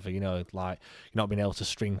run together. Like you've not been able to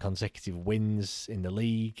string consecutive wins in the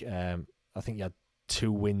league. I think you had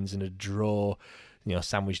 2 wins and a draw,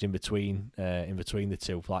 sandwiched in between the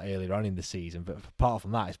two, like earlier on in the season. But apart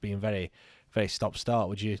from that, it's been very, very stop-start.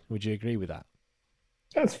 Would you agree with that?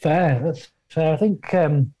 That's fair. I think.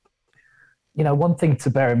 One thing to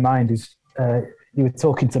bear in mind is you were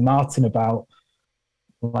talking to Martin about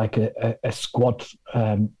like a squad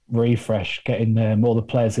refresh, getting all the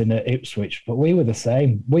players in at Ipswich, but we were the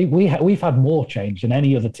same. We've had more change than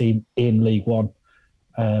any other team in League One.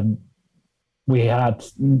 We had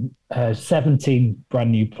 17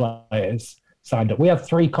 brand new players signed up. We have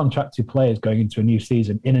 3 contracted players going into a new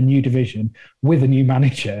season in a new division with a new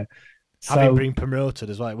manager. Having been promoted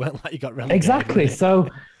as well, it weren't like you got relegated. Exactly. So.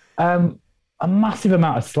 A massive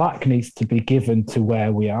amount of slack needs to be given to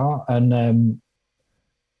where we are. And,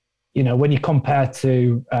 when you compare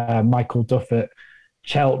to Michael Duff at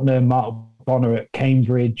Cheltenham, Mark Bonner at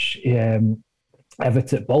Cambridge,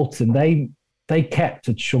 Everett at Bolton, they kept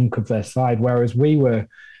a chunk of their side, whereas we were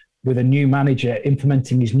with a new manager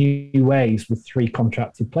implementing his new ways with 3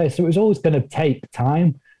 contracted players. So it was always going to take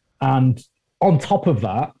time. And on top of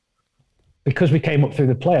that, because we came up through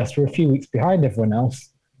the playoffs, we're a few weeks behind everyone else.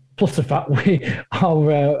 Plus the fact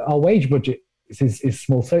our wage budget is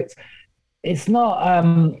small, so it's not.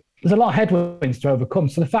 There's a lot of headwinds to overcome.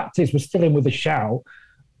 So the fact is, we're still in with a shout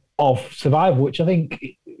of survival, which I think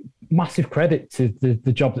massive credit to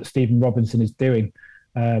the job that Stephen Robinson is doing.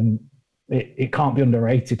 It can't be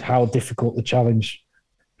underrated how difficult the challenge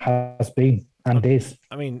has been and is.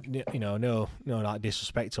 I mean, no like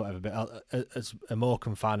disrespect or whatever, but as a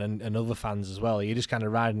Morecambe fan and other fans as well, you're just kind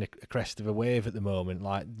of riding a crest of a wave at the moment.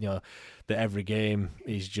 Like, that every game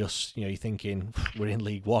is just, you're thinking we're in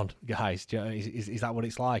League One, guys. Is that what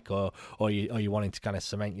it's like, or are you wanting to kind of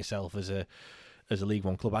cement yourself as a League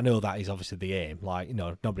One club? I know that is obviously the aim. Like,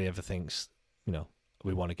 nobody ever thinks,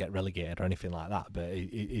 we want to get relegated or anything like that. But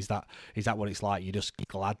is that what it's like? You're just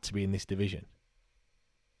glad to be in this division?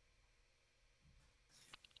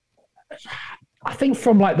 I think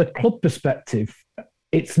from like the club perspective,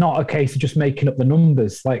 it's not a case of just making up the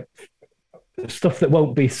numbers. Like stuff that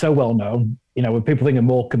won't be so well known. You know, when people think of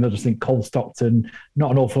Morecambe, they'll just think Cole Stockton,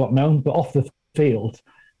 not an awful lot known. But off the field,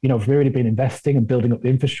 you know, we've really been investing and building up the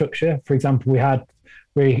infrastructure. For example,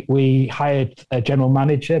 we hired a general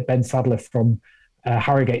manager, Ben Sadler, from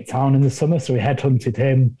Harrogate Town in the summer. So we headhunted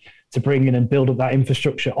him to bring in and build up that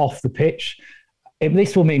infrastructure off the pitch.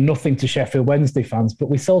 This will mean nothing to Sheffield Wednesday fans, but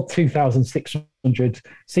we sold 2,600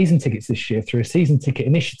 season tickets this year through a season ticket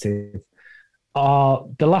initiative.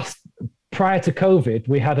 Prior to COVID,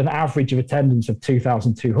 we had an average of attendance of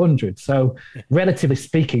 2,200. So relatively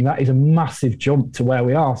speaking, that is a massive jump to where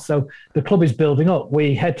we are. So the club is building up.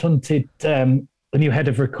 We headhunted the new head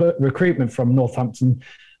of recruitment from Northampton,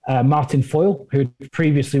 Martin Foyle, who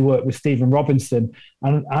previously worked with Stephen Robinson,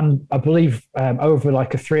 and I believe over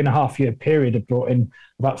like a 3.5 year period have brought in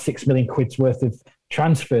about £6 million worth of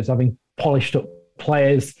transfers, having polished up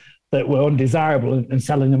players that were undesirable and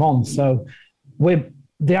selling them on. So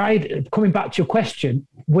coming back to your question,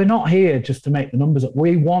 we're not here just to make the numbers up.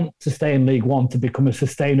 We want to stay in League One to become a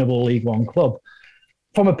sustainable League One club.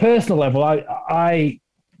 From a personal level, I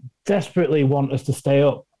desperately want us to stay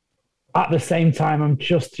up. At the same time, I'm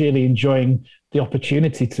just really enjoying the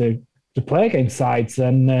opportunity to play against sides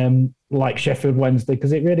and like Sheffield Wednesday,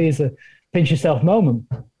 because it really is a pinch yourself moment.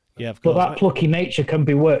 Yeah, of course. But that plucky nature can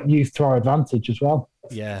be used to our advantage as well.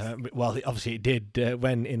 Yeah, well, obviously it did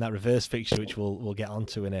when in that reverse fixture, which we'll get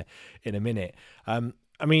onto in a minute.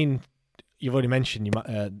 I mean, you've already mentioned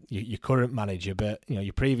your current manager, but you know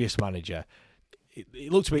your previous manager.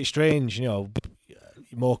 It looked a bit strange, you know.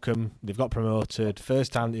 Morecambe, they've got promoted,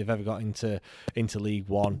 first time that they've ever got into League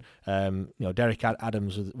One. You know, Derek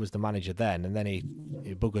Adams was the manager then, and then he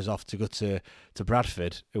buggers off to go to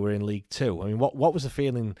Bradford, who were in League Two. I mean, what was the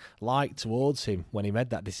feeling like towards him when he made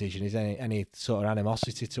that decision? Is there any sort of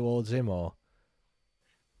animosity towards him, or?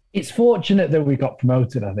 It's fortunate that we got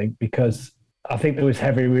promoted, I think, because I think there was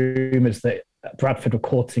heavy rumours that Bradford were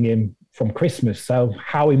courting him from Christmas. So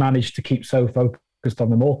how he managed to keep so focused on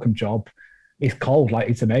the Morecambe job is cold. Like,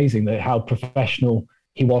 it's amazing that how professional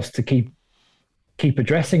he was to keep a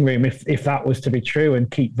dressing room, if that was to be true,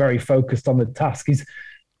 and keep very focused on the task.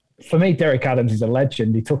 For me, Derek Adams is a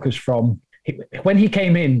legend. He took us from when he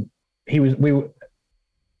came in. The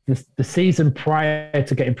season prior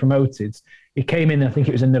to getting promoted, he came in. I think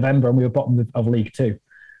it was in November, and we were bottom of League Two.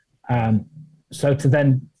 So to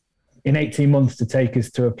then, in 18 months, to take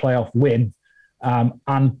us to a playoff win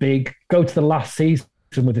and go to the last season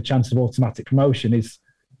with a chance of automatic promotion is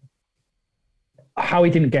how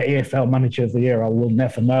he didn't get EFL Manager of the Year. I will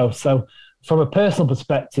never know. So from a personal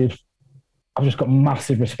perspective, I've just got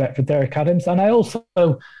massive respect for Derek Adams. And I also,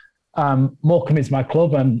 Morecambe is my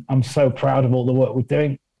club and I'm so proud of all the work we're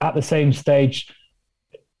doing. At the same stage,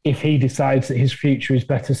 if he decides that his future is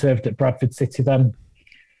better served at Bradford City, then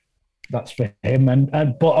that's for him.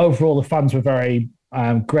 But overall, the fans were very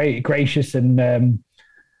gracious and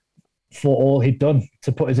for all he'd done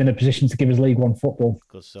to put us in a position to give us League One football.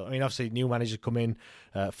 Good. So, I mean, obviously, new manager come in,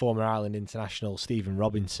 former Ireland international Stephen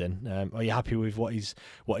Robinson. Are you happy with what he's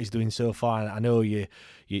doing so far? I know you're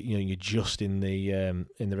just in the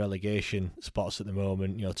relegation spots at the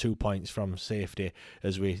moment. You know, 2 points from safety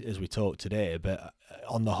as we talk today. But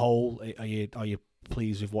on the whole, are you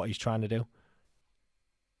pleased with what he's trying to do?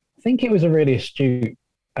 I think it was a really astute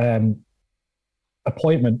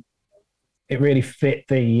appointment. It really fit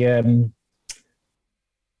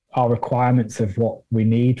our requirements of what we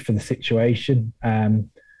need for the situation.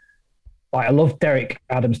 I love Derek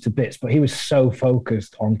Adams to bits, but he was so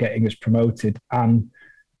focused on getting us promoted, and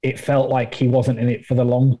it felt like he wasn't in it for the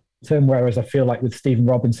long term. Whereas I feel like with Stephen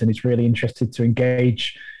Robinson, he's really interested to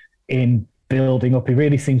engage in building up. He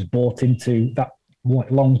really seems bought into that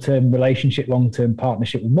long-term relationship, long-term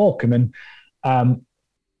partnership with Morecambe, and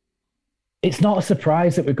it's not a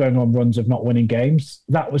surprise that we're going on runs of not winning games.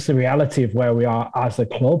 That was the reality of where we are as a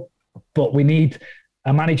club. But we need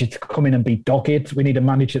a manager to come in and be dogged. We need a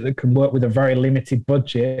manager that can work with a very limited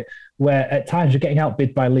budget, where at times we're getting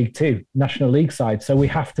outbid by League Two, National League side. So we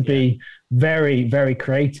have to be very, very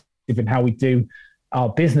creative in how we do our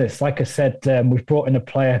business. Like I said, we've brought in a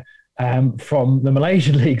player from the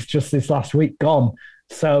Malaysian leagues just this last week gone.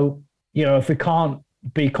 So, you know, if we can't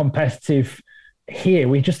be competitive here,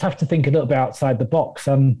 we just have to think a little bit outside the box.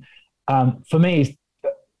 And for me,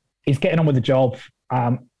 he's getting on with the job.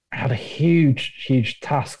 Had a huge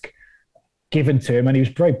task given to him, and he was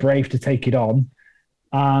very brave to take it on.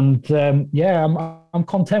 And I'm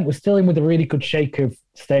content. We're still in with a really good shake of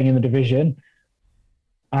staying in the division.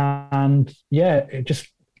 And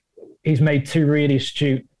he's made two really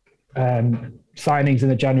astute signings in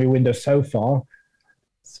the January window so far.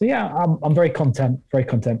 So I'm very content. Very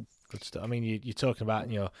content. Good stuff. I mean, you're talking about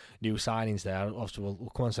new signings there. Obviously, we'll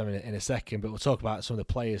come on to them in a second, but we'll talk about some of the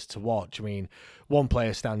players to watch. I mean, one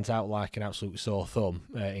player stands out like an absolute sore thumb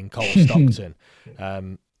in Cole Stockton.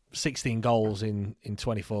 16 goals in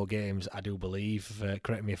 24 games, I do believe.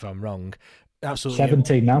 Correct me if I'm wrong. Absolutely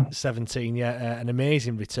 17 now. 17, yeah. An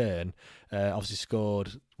amazing return. Obviously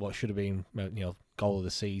scored what should have been goal of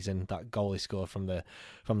the season. That goal he scored from the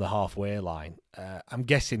halfway line. I'm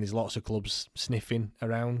guessing there's lots of clubs sniffing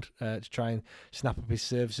around to try and snap up his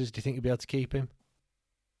services. Do you think you'll be able to keep him?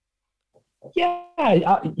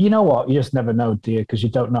 Yeah, you know what? You just never know, do you? Because you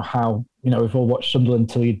don't know how. We've all watched Sunderland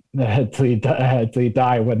till you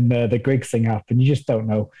die when the Griggs thing happened. You just don't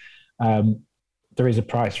know. There is a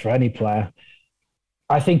price for any player.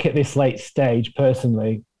 I think at this late stage,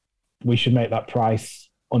 personally, we should make that price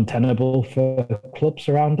untenable for clubs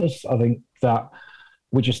around us. I think that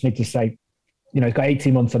we just need to say, he's got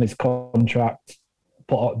 18 months on his contract,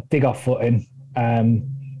 dig our foot in.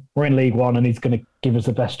 We're in League One and he's going to give us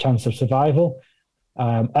the best chance of survival.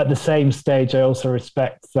 At the same stage, I also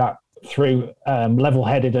respect that through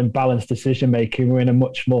level-headed and balanced decision-making, we're in a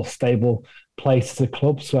much more stable place as a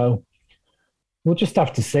club. So we'll just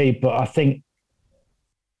have to see. But I think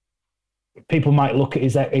people might look at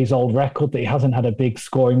his old record, that he hasn't had a big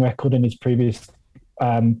scoring record in his previous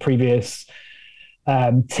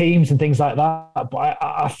teams and things like that. But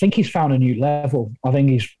I think he's found a new level. I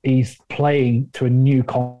think he's playing to a new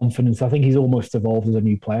confidence. I think he's almost evolved as a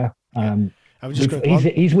new player.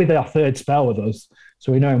 He's with our third spell with us,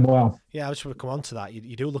 so we know him well. Yeah, I was going to come on to that.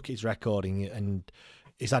 You do look at his recording, and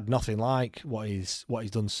he's had nothing like what he's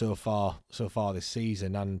done so far this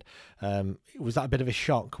season. And was that a bit of a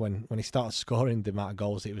shock when he started scoring the amount of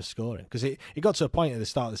goals that he was scoring? Because it got to a point at the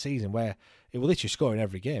start of the season where he was literally scoring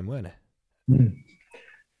every game, weren't he? Mm.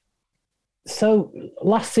 So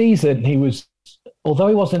last season although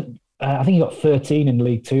he wasn't. I think he got 13 in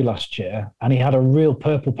League Two last year, and he had a real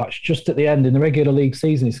purple patch just at the end. In the regular league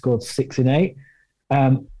season, he scored 6 in 8.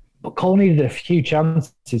 But Cole needed a few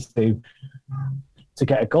chances to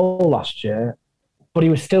get a goal last year, but he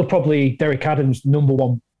was still probably Derek Adams' number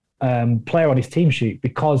one player on his team sheet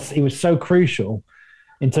because he was so crucial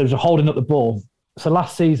in terms of holding up the ball. So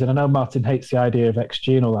last season, I know Martin hates the idea of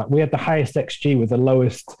XG and all that. We had the highest XG with the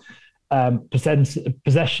lowest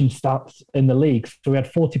possession stats in the league. So we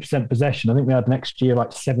had 40% possession. I think we had an XG of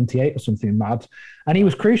like 78 or something mad. And he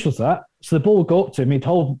was crucial to that. So the ball would go up to him, he'd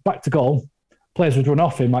hold back to goal. Players would run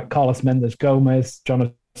off him like Carlos Mendes Gomez,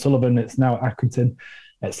 John Sullivan, it's now Accrington,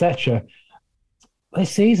 etc.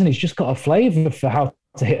 This season, he's just got a flavour for how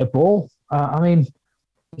to hit a ball.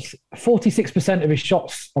 46% of his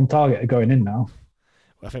shots on target are going in now.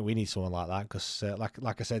 I think we need someone like that because,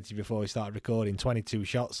 like I said to you before we started recording, 22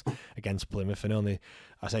 shots against Plymouth, and we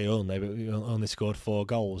only scored 4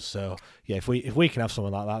 goals. So yeah, if we can have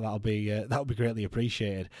someone like that, that'll be greatly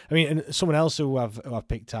appreciated. I mean, and someone else who I've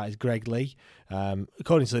picked out is Greg Lee.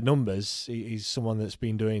 According to the numbers, he's someone that's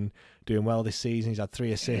been doing well this season. He's had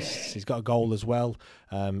 3 assists. He's got a goal as well.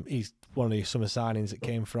 He's one of the summer signings that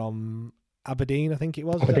came from Aberdeen, I think it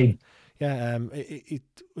was. Aberdeen. Yeah.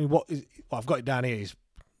 What I've got it down here is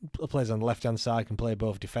plays on the left-hand side, can play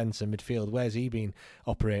both defence and midfield. Where's he been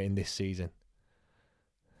operating this season?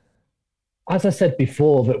 As I said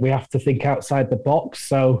before, that we have to think outside the box.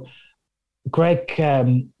 So Greg,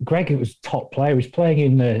 it was top player. He was playing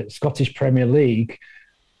in the Scottish Premier League,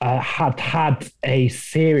 had a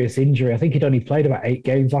serious injury. I think he'd only played about 8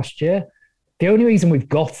 games last year. The only reason we've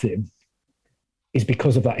got him is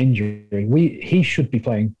because of that injury. He should be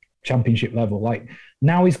playing Championship level. Like,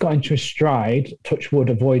 now he's got into a stride, touch wood,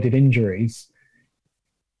 avoided injuries.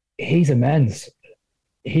 He's immense.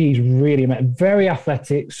 He's really immense. Very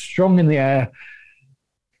athletic, strong in the air,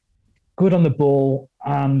 good on the ball.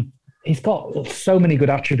 He's got so many good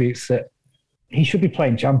attributes that he should be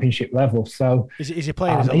playing Championship level. So is he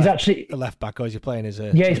playing as a left back, or is he playing as a...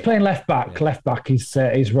 Yeah, he's playing left back. Yeah. Left back is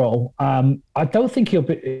his role. I don't think he'll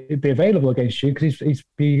be available against you because he's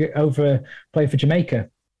be over playing for Jamaica.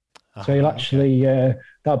 So he'll actually,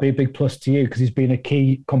 that'll be a big plus to you because he's been a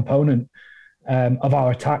key component of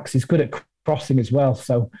our attacks. He's good at crossing as well.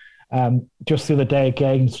 So just the other day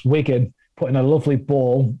against Wigan, putting a lovely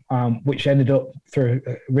ball, which ended up through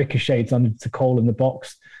ricochets onto Cole in the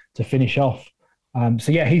box to finish off.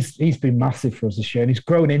 So yeah, he's been massive for us this year, and he's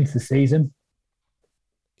grown into the season.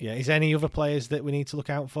 Yeah, is there any other players that we need to look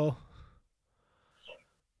out for?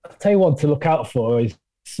 I'll tell you one to look out for is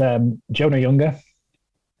Jonah Younger.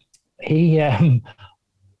 He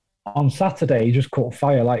on Saturday he just caught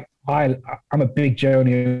fire. Like I'm a big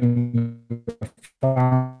Jonah Younger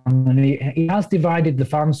fan, and he has divided the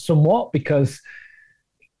fans somewhat because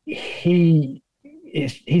he's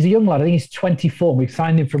a young lad. I think he's 24. We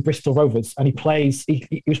signed him from Bristol Rovers, and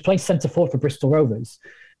he was playing centre forward for Bristol Rovers,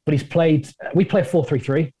 but we play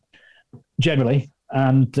 4-3-3 generally,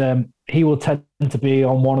 and he will tend to be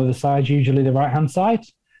on one of the sides, usually the right hand side.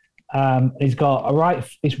 He's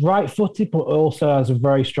right-footed, but also has a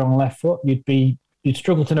very strong left foot. You'd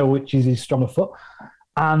struggle to know which is his stronger foot.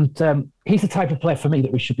 And he's the type of player for me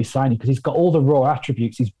that we should be signing because he's got all the raw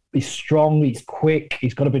attributes. He's strong, he's quick,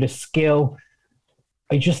 he's got a bit of skill.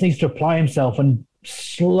 He just needs to apply himself and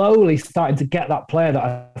slowly starting to get that player that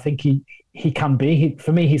I think he can be.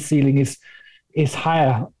 For me, his ceiling is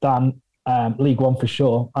higher than League One for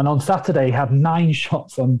sure. And on Saturday, he had 9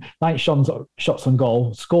 shots on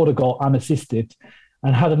goal, scored a goal and assisted,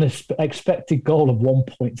 and had an expected goal of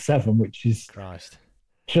 1.7, which is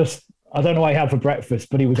just. I don't know what he had for breakfast,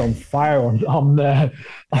 but he was on fire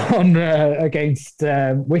against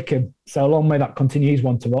Wickham. So long may that continue. He's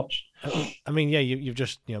one to watch. I mean, yeah, you've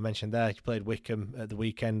just mentioned there you played Wickham at the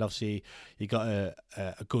weekend. Obviously, you got a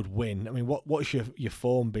good win. I mean, what's your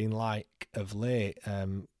form been like of late? A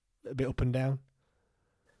bit up and down.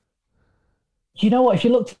 You know what? If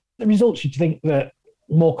you looked at the results, you'd think that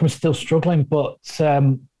Morecambe's still struggling, but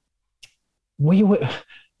we were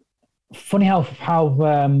funny how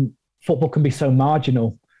football can be so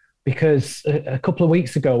marginal, because a couple of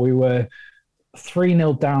weeks ago we were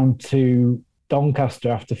 3-0 down to Doncaster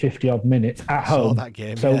after 50-odd minutes at home. Saw that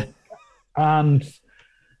game, yeah. And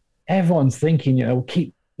everyone's thinking,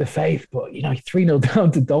 keep the faith, but 3-0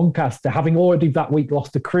 down to Doncaster, having already that week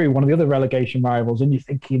lost to Crewe, one of the other relegation rivals, and you're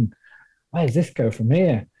thinking, where does this go from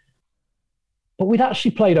here? But we'd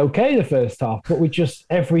actually played okay the first half, but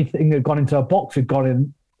everything that had gone into our box had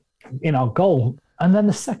gone in our goal. And then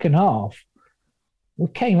the second half, we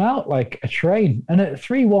came out like a train. And at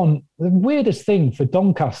 3-1, the weirdest thing for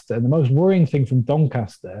Doncaster, the most worrying thing from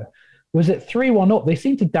Doncaster, was at 3-1 up, they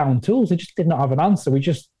seemed to down tools. They just did not have an answer. We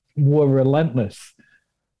just were relentless.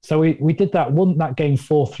 So we did that, won that game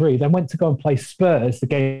 4-3, then went to go and play Spurs the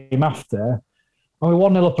game after. And we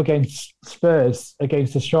 1-0 up against Spurs,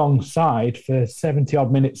 against a strong side for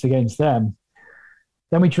 70-odd minutes against them.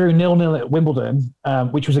 Then we drew 0-0 at Wimbledon,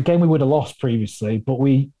 which was a game we would have lost previously. But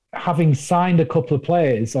we, having signed a couple of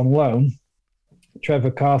players on loan,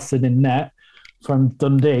 Trevor Carson in net from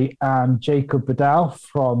Dundee and Jacob Badal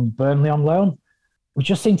from Burnley on loan, we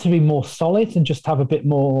just seemed to be more solid and just have a bit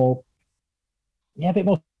more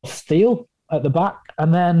steel at the back.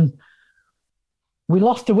 And then we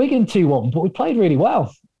lost to Wigan 2-1, but we played really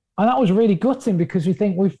well. And that was really gutting because we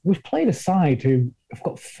think we've played a side who have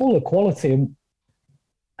got full of quality, and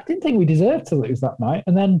I didn't think we deserved to lose that night.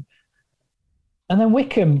 And then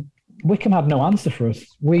Wickham had no answer for us.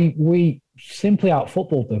 We simply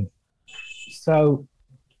out-footballed them. So,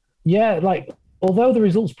 yeah, although the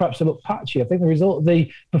results perhaps have looked patchy, I think the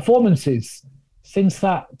performances since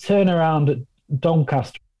that turnaround at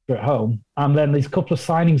Doncaster at home, and then these couple of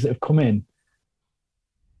signings that have come in,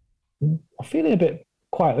 I'm feeling a bit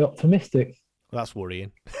quite optimistic. That's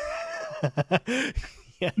worrying.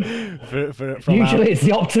 Yeah. Usually it's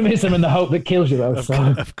the optimism and the hope that kills you, though.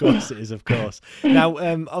 Of course it is, of course. Now,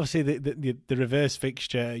 obviously, the reverse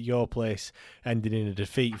fixture at your place ended in a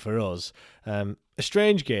defeat for us. A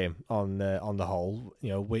strange game on the whole,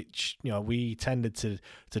 which we tended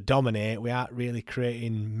to dominate. We aren't really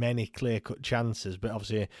creating many clear-cut chances, but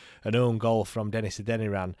obviously an own goal from Dennis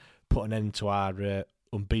Adeniran put an end to our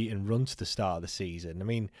unbeaten run to the start of the season. I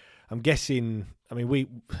mean, I'm guessing. I mean, we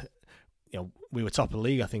were top of the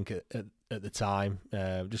league, I think, at the time.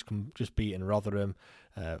 Just beating Rotherham,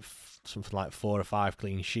 something like 4 or 5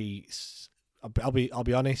 clean sheets. I'll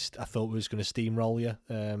be honest. I thought we was going to steamroll you.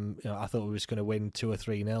 I thought we was going to win 2 or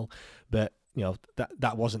 3-0, but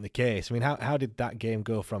that wasn't the case. I mean, how did that game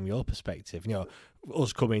go from your perspective?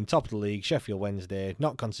 Us coming top of the league, Sheffield Wednesday,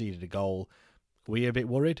 not conceded a goal. Were you a bit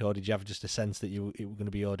worried, or did you have just a sense that it were going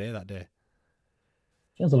to be your day that day?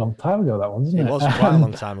 Feels a long time ago, that one, doesn't it? It was quite a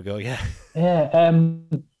long time ago, yeah. Yeah.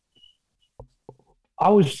 I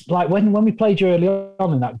was like, when we played you early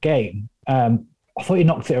on in that game, I thought you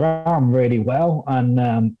knocked it around really well.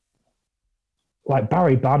 And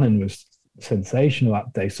Barry Bannon was sensational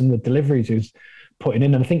that day. Some of the deliveries he was putting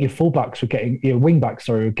in, and I think your wingbacks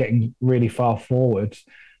were getting really far forward.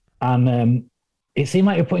 And it seemed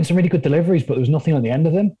like you're putting some really good deliveries, but there was nothing on the end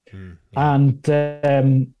of them. Yeah.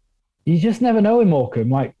 And you just never know in Morecambe.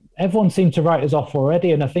 Like, everyone seemed to write us off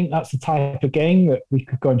already, and I think that's the type of game that we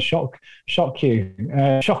could go and shock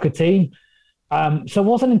a team. So I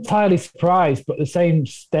wasn't entirely surprised, but at the same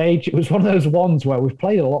stage, it was one of those ones where we've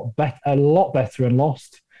played a lot better and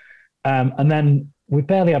lost. And then we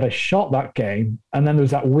barely had a shot that game. And then there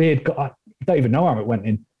was that weird, I don't even know how it went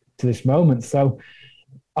into this moment. So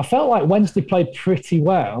I felt like Wednesday played pretty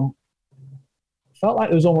well. Felt like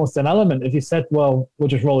there was almost an element, if you said, well, we'll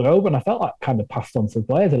just roll it over. And I felt like kind of passed on to the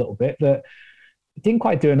players a little bit, that didn't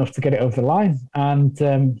quite do enough to get it over the line.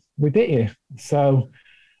 And we beat you. So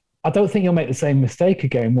I don't think you'll make the same mistake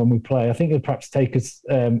again when we play. I think you'll perhaps take us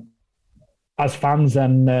as fans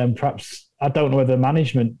and perhaps, I don't know whether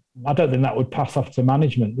management, I don't think that would pass off to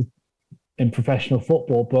management in professional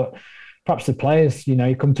football, but perhaps the players,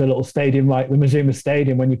 you come to a little stadium like the Morecambe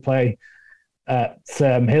Stadium when you play at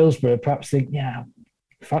Hillsborough, perhaps think,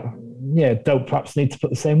 don't perhaps need to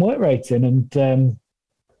put the same work rate in. And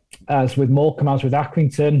as with Morecambe, as with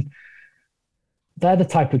Accrington, they're the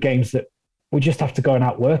type of games that we just have to go and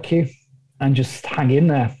outwork you and just hang in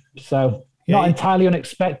there. So not entirely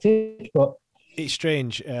unexpected, but it's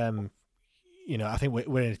strange. I think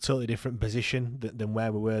we're in a totally different position than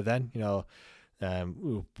where we were then.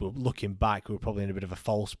 We're looking back, we were probably in a bit of a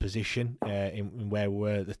false position in where we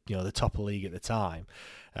were, the top of the league at the time.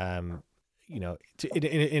 In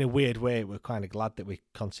a weird way, we're kind of glad that we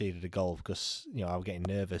conceded a goal because I was getting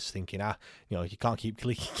nervous, thinking, you can't keep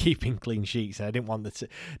keeping clean sheets, and I didn't want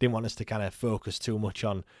us to kind of focus too much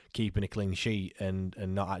on keeping a clean sheet and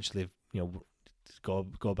not actually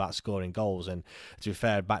go about scoring goals. And to be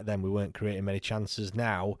fair, back then we weren't creating many chances.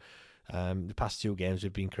 Now, the past 2 games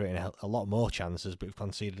we've been creating a lot more chances, but we've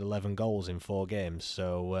conceded 11 goals in 4 games.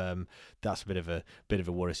 So that's a bit of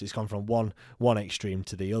a worry. So it's gone from one extreme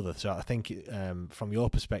to the other. So I think from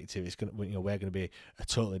your perspective, it's going we're going to be a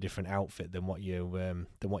totally different outfit than what you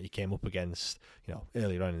came up against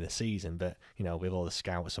earlier on in the season. But with all the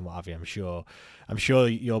scouts and what have you, I'm sure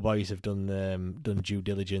your boys have done due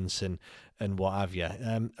diligence and what have you.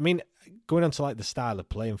 Going on to like the style of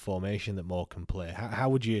play and formation that Morecambe play, how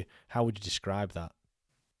would you describe that?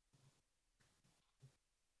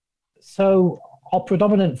 So our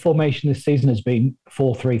predominant formation this season has been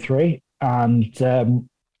 4-3-3, and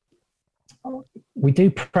we do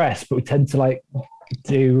press, but we tend to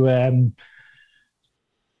do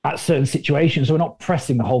at certain situations. So we're not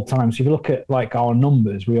pressing the whole time. So if you look at our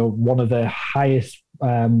numbers, we are one of the highest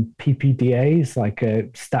PPDAs, a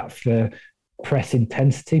stat for press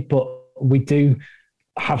intensity, but we do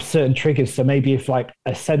have certain triggers. So maybe if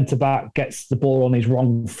a centre-back gets the ball on his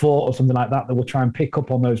wrong foot or something like that, we'll try and pick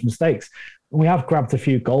up on those mistakes. And we have grabbed a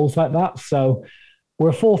few goals like that. So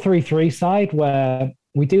we're a 4-3-3 side where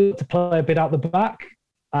we do have to play a bit out the back.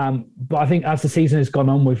 But I think as the season has gone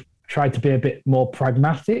on, we've tried to be a bit more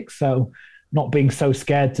pragmatic. So not being so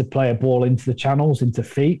scared to play a ball into the channels, into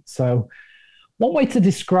feet. So one way to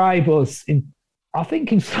describe us I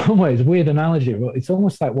think in some ways, weird analogy, but it's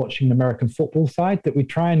almost like watching the American football side, that we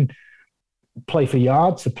try and play for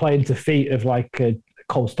yards, so play into feet of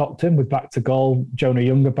Cole Stockton with back to goal, Jonah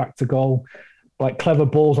Younger back to goal, clever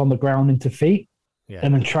balls on the ground into feet,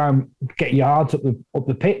 and then try and get yards up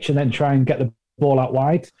the pitch and then try and get the ball out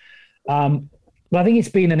wide. But I think it's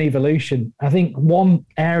been an evolution. I think one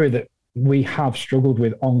area that we have struggled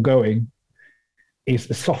with ongoing is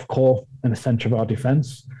the soft core and the centre of our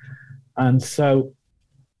defence. And so,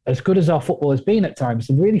 as good as our football has been at times,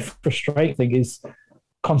 the really frustrating thing is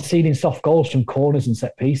conceding soft goals from corners and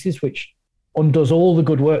set pieces, which undoes all the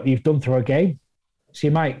good work that you've done through a game. So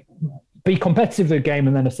you might be competitive with a game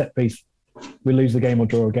and then a set piece, we lose the game or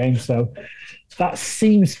draw a game. So that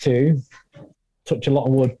seems to, touch a lot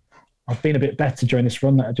of wood, I've been a bit better during this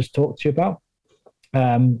run that I just talked to you about.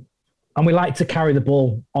 And we like to carry the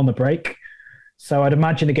ball on the break. So I'd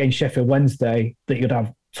imagine against Sheffield Wednesday that you'd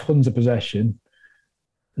have tons of possession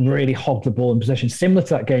and really hog the ball in possession, similar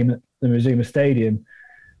to that game at the Morecambe Stadium,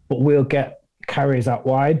 but we'll get carries out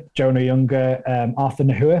wide, Jonah Younger, Arthur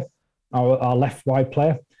Nahua, our left wide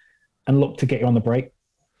player, and look to get you on the break.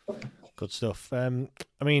 Good stuff.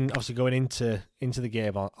 Obviously going into the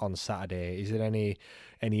game on Saturday, is there any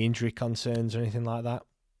injury concerns or anything like that?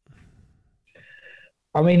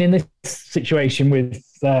 In this situation with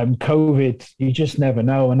COVID, you just never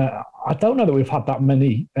know. And I don't know that we've had that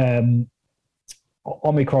many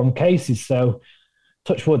Omicron cases. So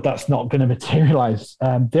touch wood, that's not going to materialise.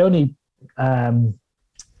 The only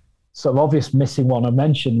sort of obvious missing one I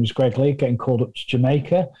mentioned was Greg Lee getting called up to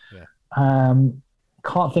Jamaica. Yeah.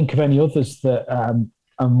 Can't think of any others that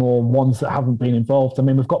are more ones that haven't been involved.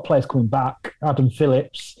 We've got players coming back. Adam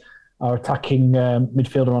Phillips, our attacking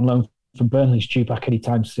midfielder on loan from Burnley is due back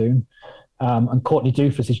anytime soon. And Courtney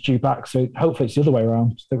Doofus is due back. So hopefully it's the other way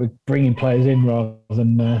around, that we're bringing players in rather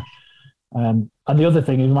than... and the other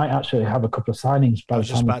thing is we might actually have a couple of signings by the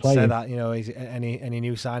time we play. I was just about to say that, is any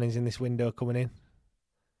new signings in this window coming in?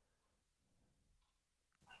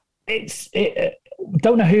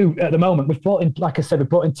 Don't know who at the moment. We've brought in, like I said,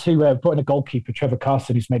 brought in a goalkeeper, Trevor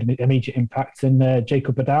Carson, who's made an immediate impact, and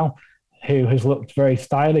Jacob Badal, who has looked very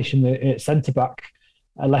stylish in the centre-back,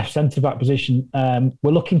 left centre-back position.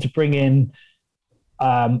 We're looking to bring in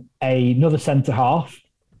another centre-half,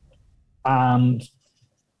 and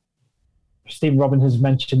Stephen Robin has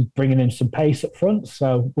mentioned bringing in some pace up front,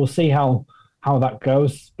 so we'll see how that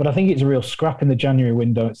goes. But I think it's a real scrap in the January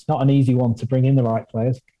window. It's not an easy one to bring in the right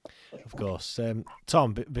players. Of course.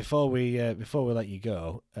 Tom, before we let you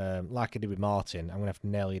go, like I did with Martin, I'm going to have to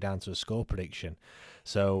nail you down to a score prediction.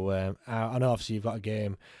 So I know obviously you've got a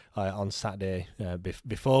game on Saturday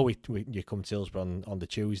before you come to Hillsborough on the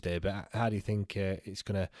Tuesday, but how do you think it's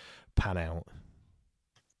going to pan out?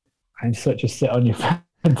 I'm such a sit on your fence.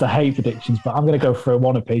 I hate predictions, but I'm going to go for a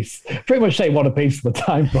one apiece. Pretty much say one apiece all the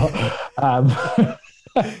time, but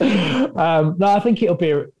no, I think it'll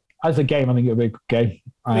be as a game. I think it'll be a good game.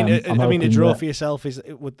 I mean, a draw for yourself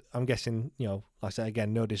I'm guessing, like I said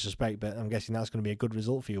again, no disrespect, but I'm guessing that's going to be a good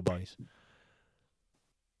result for you boys.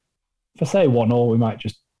 If I say 1-1, we might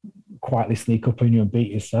just quietly sneak up on you and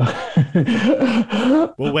beat you. So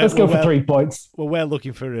let's go for 3 points. Well, we're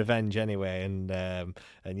looking for revenge anyway, and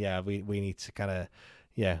yeah, we need to kind of.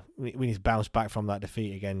 Yeah, we need to bounce back from that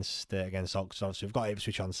defeat against Oxford. So we've got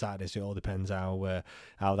Ipswich on Saturday, so it all depends how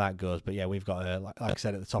that goes. But yeah, we've got, like I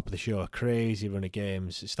said at the top of the show, a crazy run of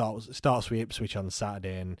games. It starts with Ipswich on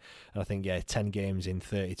Saturday, and I think 10 games in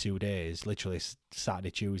 32 days, literally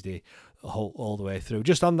Saturday, Tuesday, all the way through.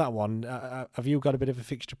 Just on that one, have you got a bit of a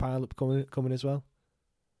fixture pile up coming as well?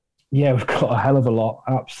 Yeah, we've got a hell of a lot.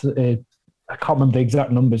 Absolutely, I can't remember the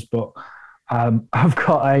exact numbers, but I've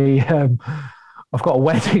got a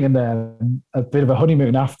wedding and a bit of a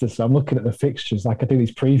honeymoon after, so I'm looking at the fixtures. Like I do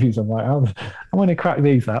these previews, I'm like, I'm going to crack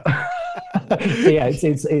these out. Yeah,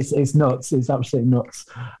 it's nuts. It's absolutely nuts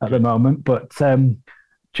at the moment, but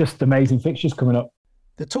just amazing fixtures coming up.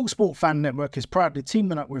 The TalkSport Fan Network is proudly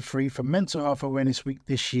teaming up with Free for Mental Health Awareness Week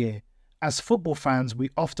this year. As football fans, we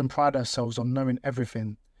often pride ourselves on knowing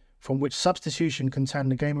everything, from which substitution can turn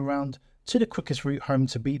the game around to the quickest route home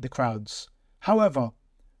to beat the crowds. However,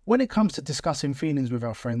 when it comes to discussing feelings with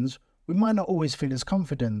our friends, we might not always feel as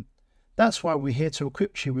confident. That's why we're here to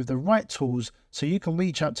equip you with the right tools so you can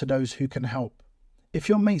reach out to those who can help. If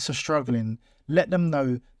your mates are struggling, let them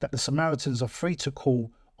know that the Samaritans are free to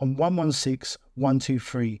call on 116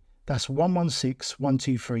 123. That's 116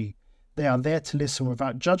 123. They are there to listen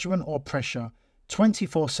without judgment or pressure,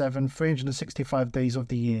 24/7, 365 days of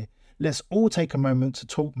the year. Let's all take a moment to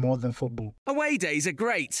talk more than football. Away days are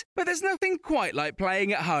great, but there's nothing quite like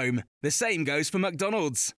playing at home. The same goes for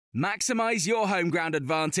McDonald's. Maximise your home ground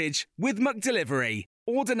advantage with McDelivery.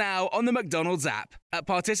 Order now on the McDonald's app. At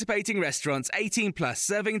participating restaurants, 18 plus,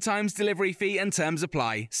 serving times, delivery fee and terms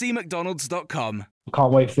apply. See mcdonalds.com.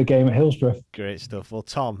 Can't wait for the game at Hillsborough. Great stuff. Well,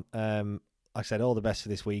 Tom, like I said, all the best for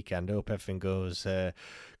this weekend. I hope everything goes as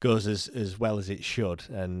well as it should,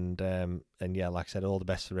 and yeah, like I said, all the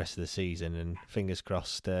best for the rest of the season. And fingers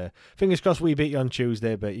crossed. We beat you on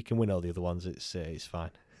Tuesday, but you can win all the other ones. It's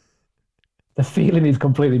fine. The feeling is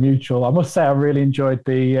completely mutual. I must say, I really enjoyed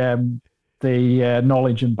the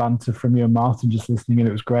knowledge and banter from you and Martin just listening, and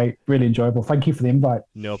it was great, really enjoyable. Thank you for the invite.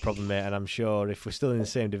 No problem, mate. And I'm sure if we're still in the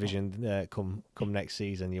same division come next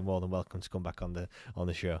season, you're more than welcome to come back on the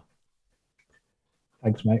show.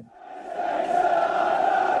 Thanks, mate.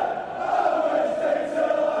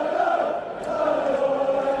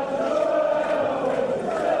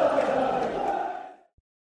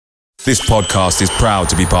 This podcast is proud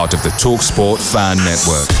to be part of the TalkSport Fan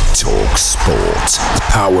Network. TalkSport.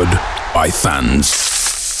 Powered by fans.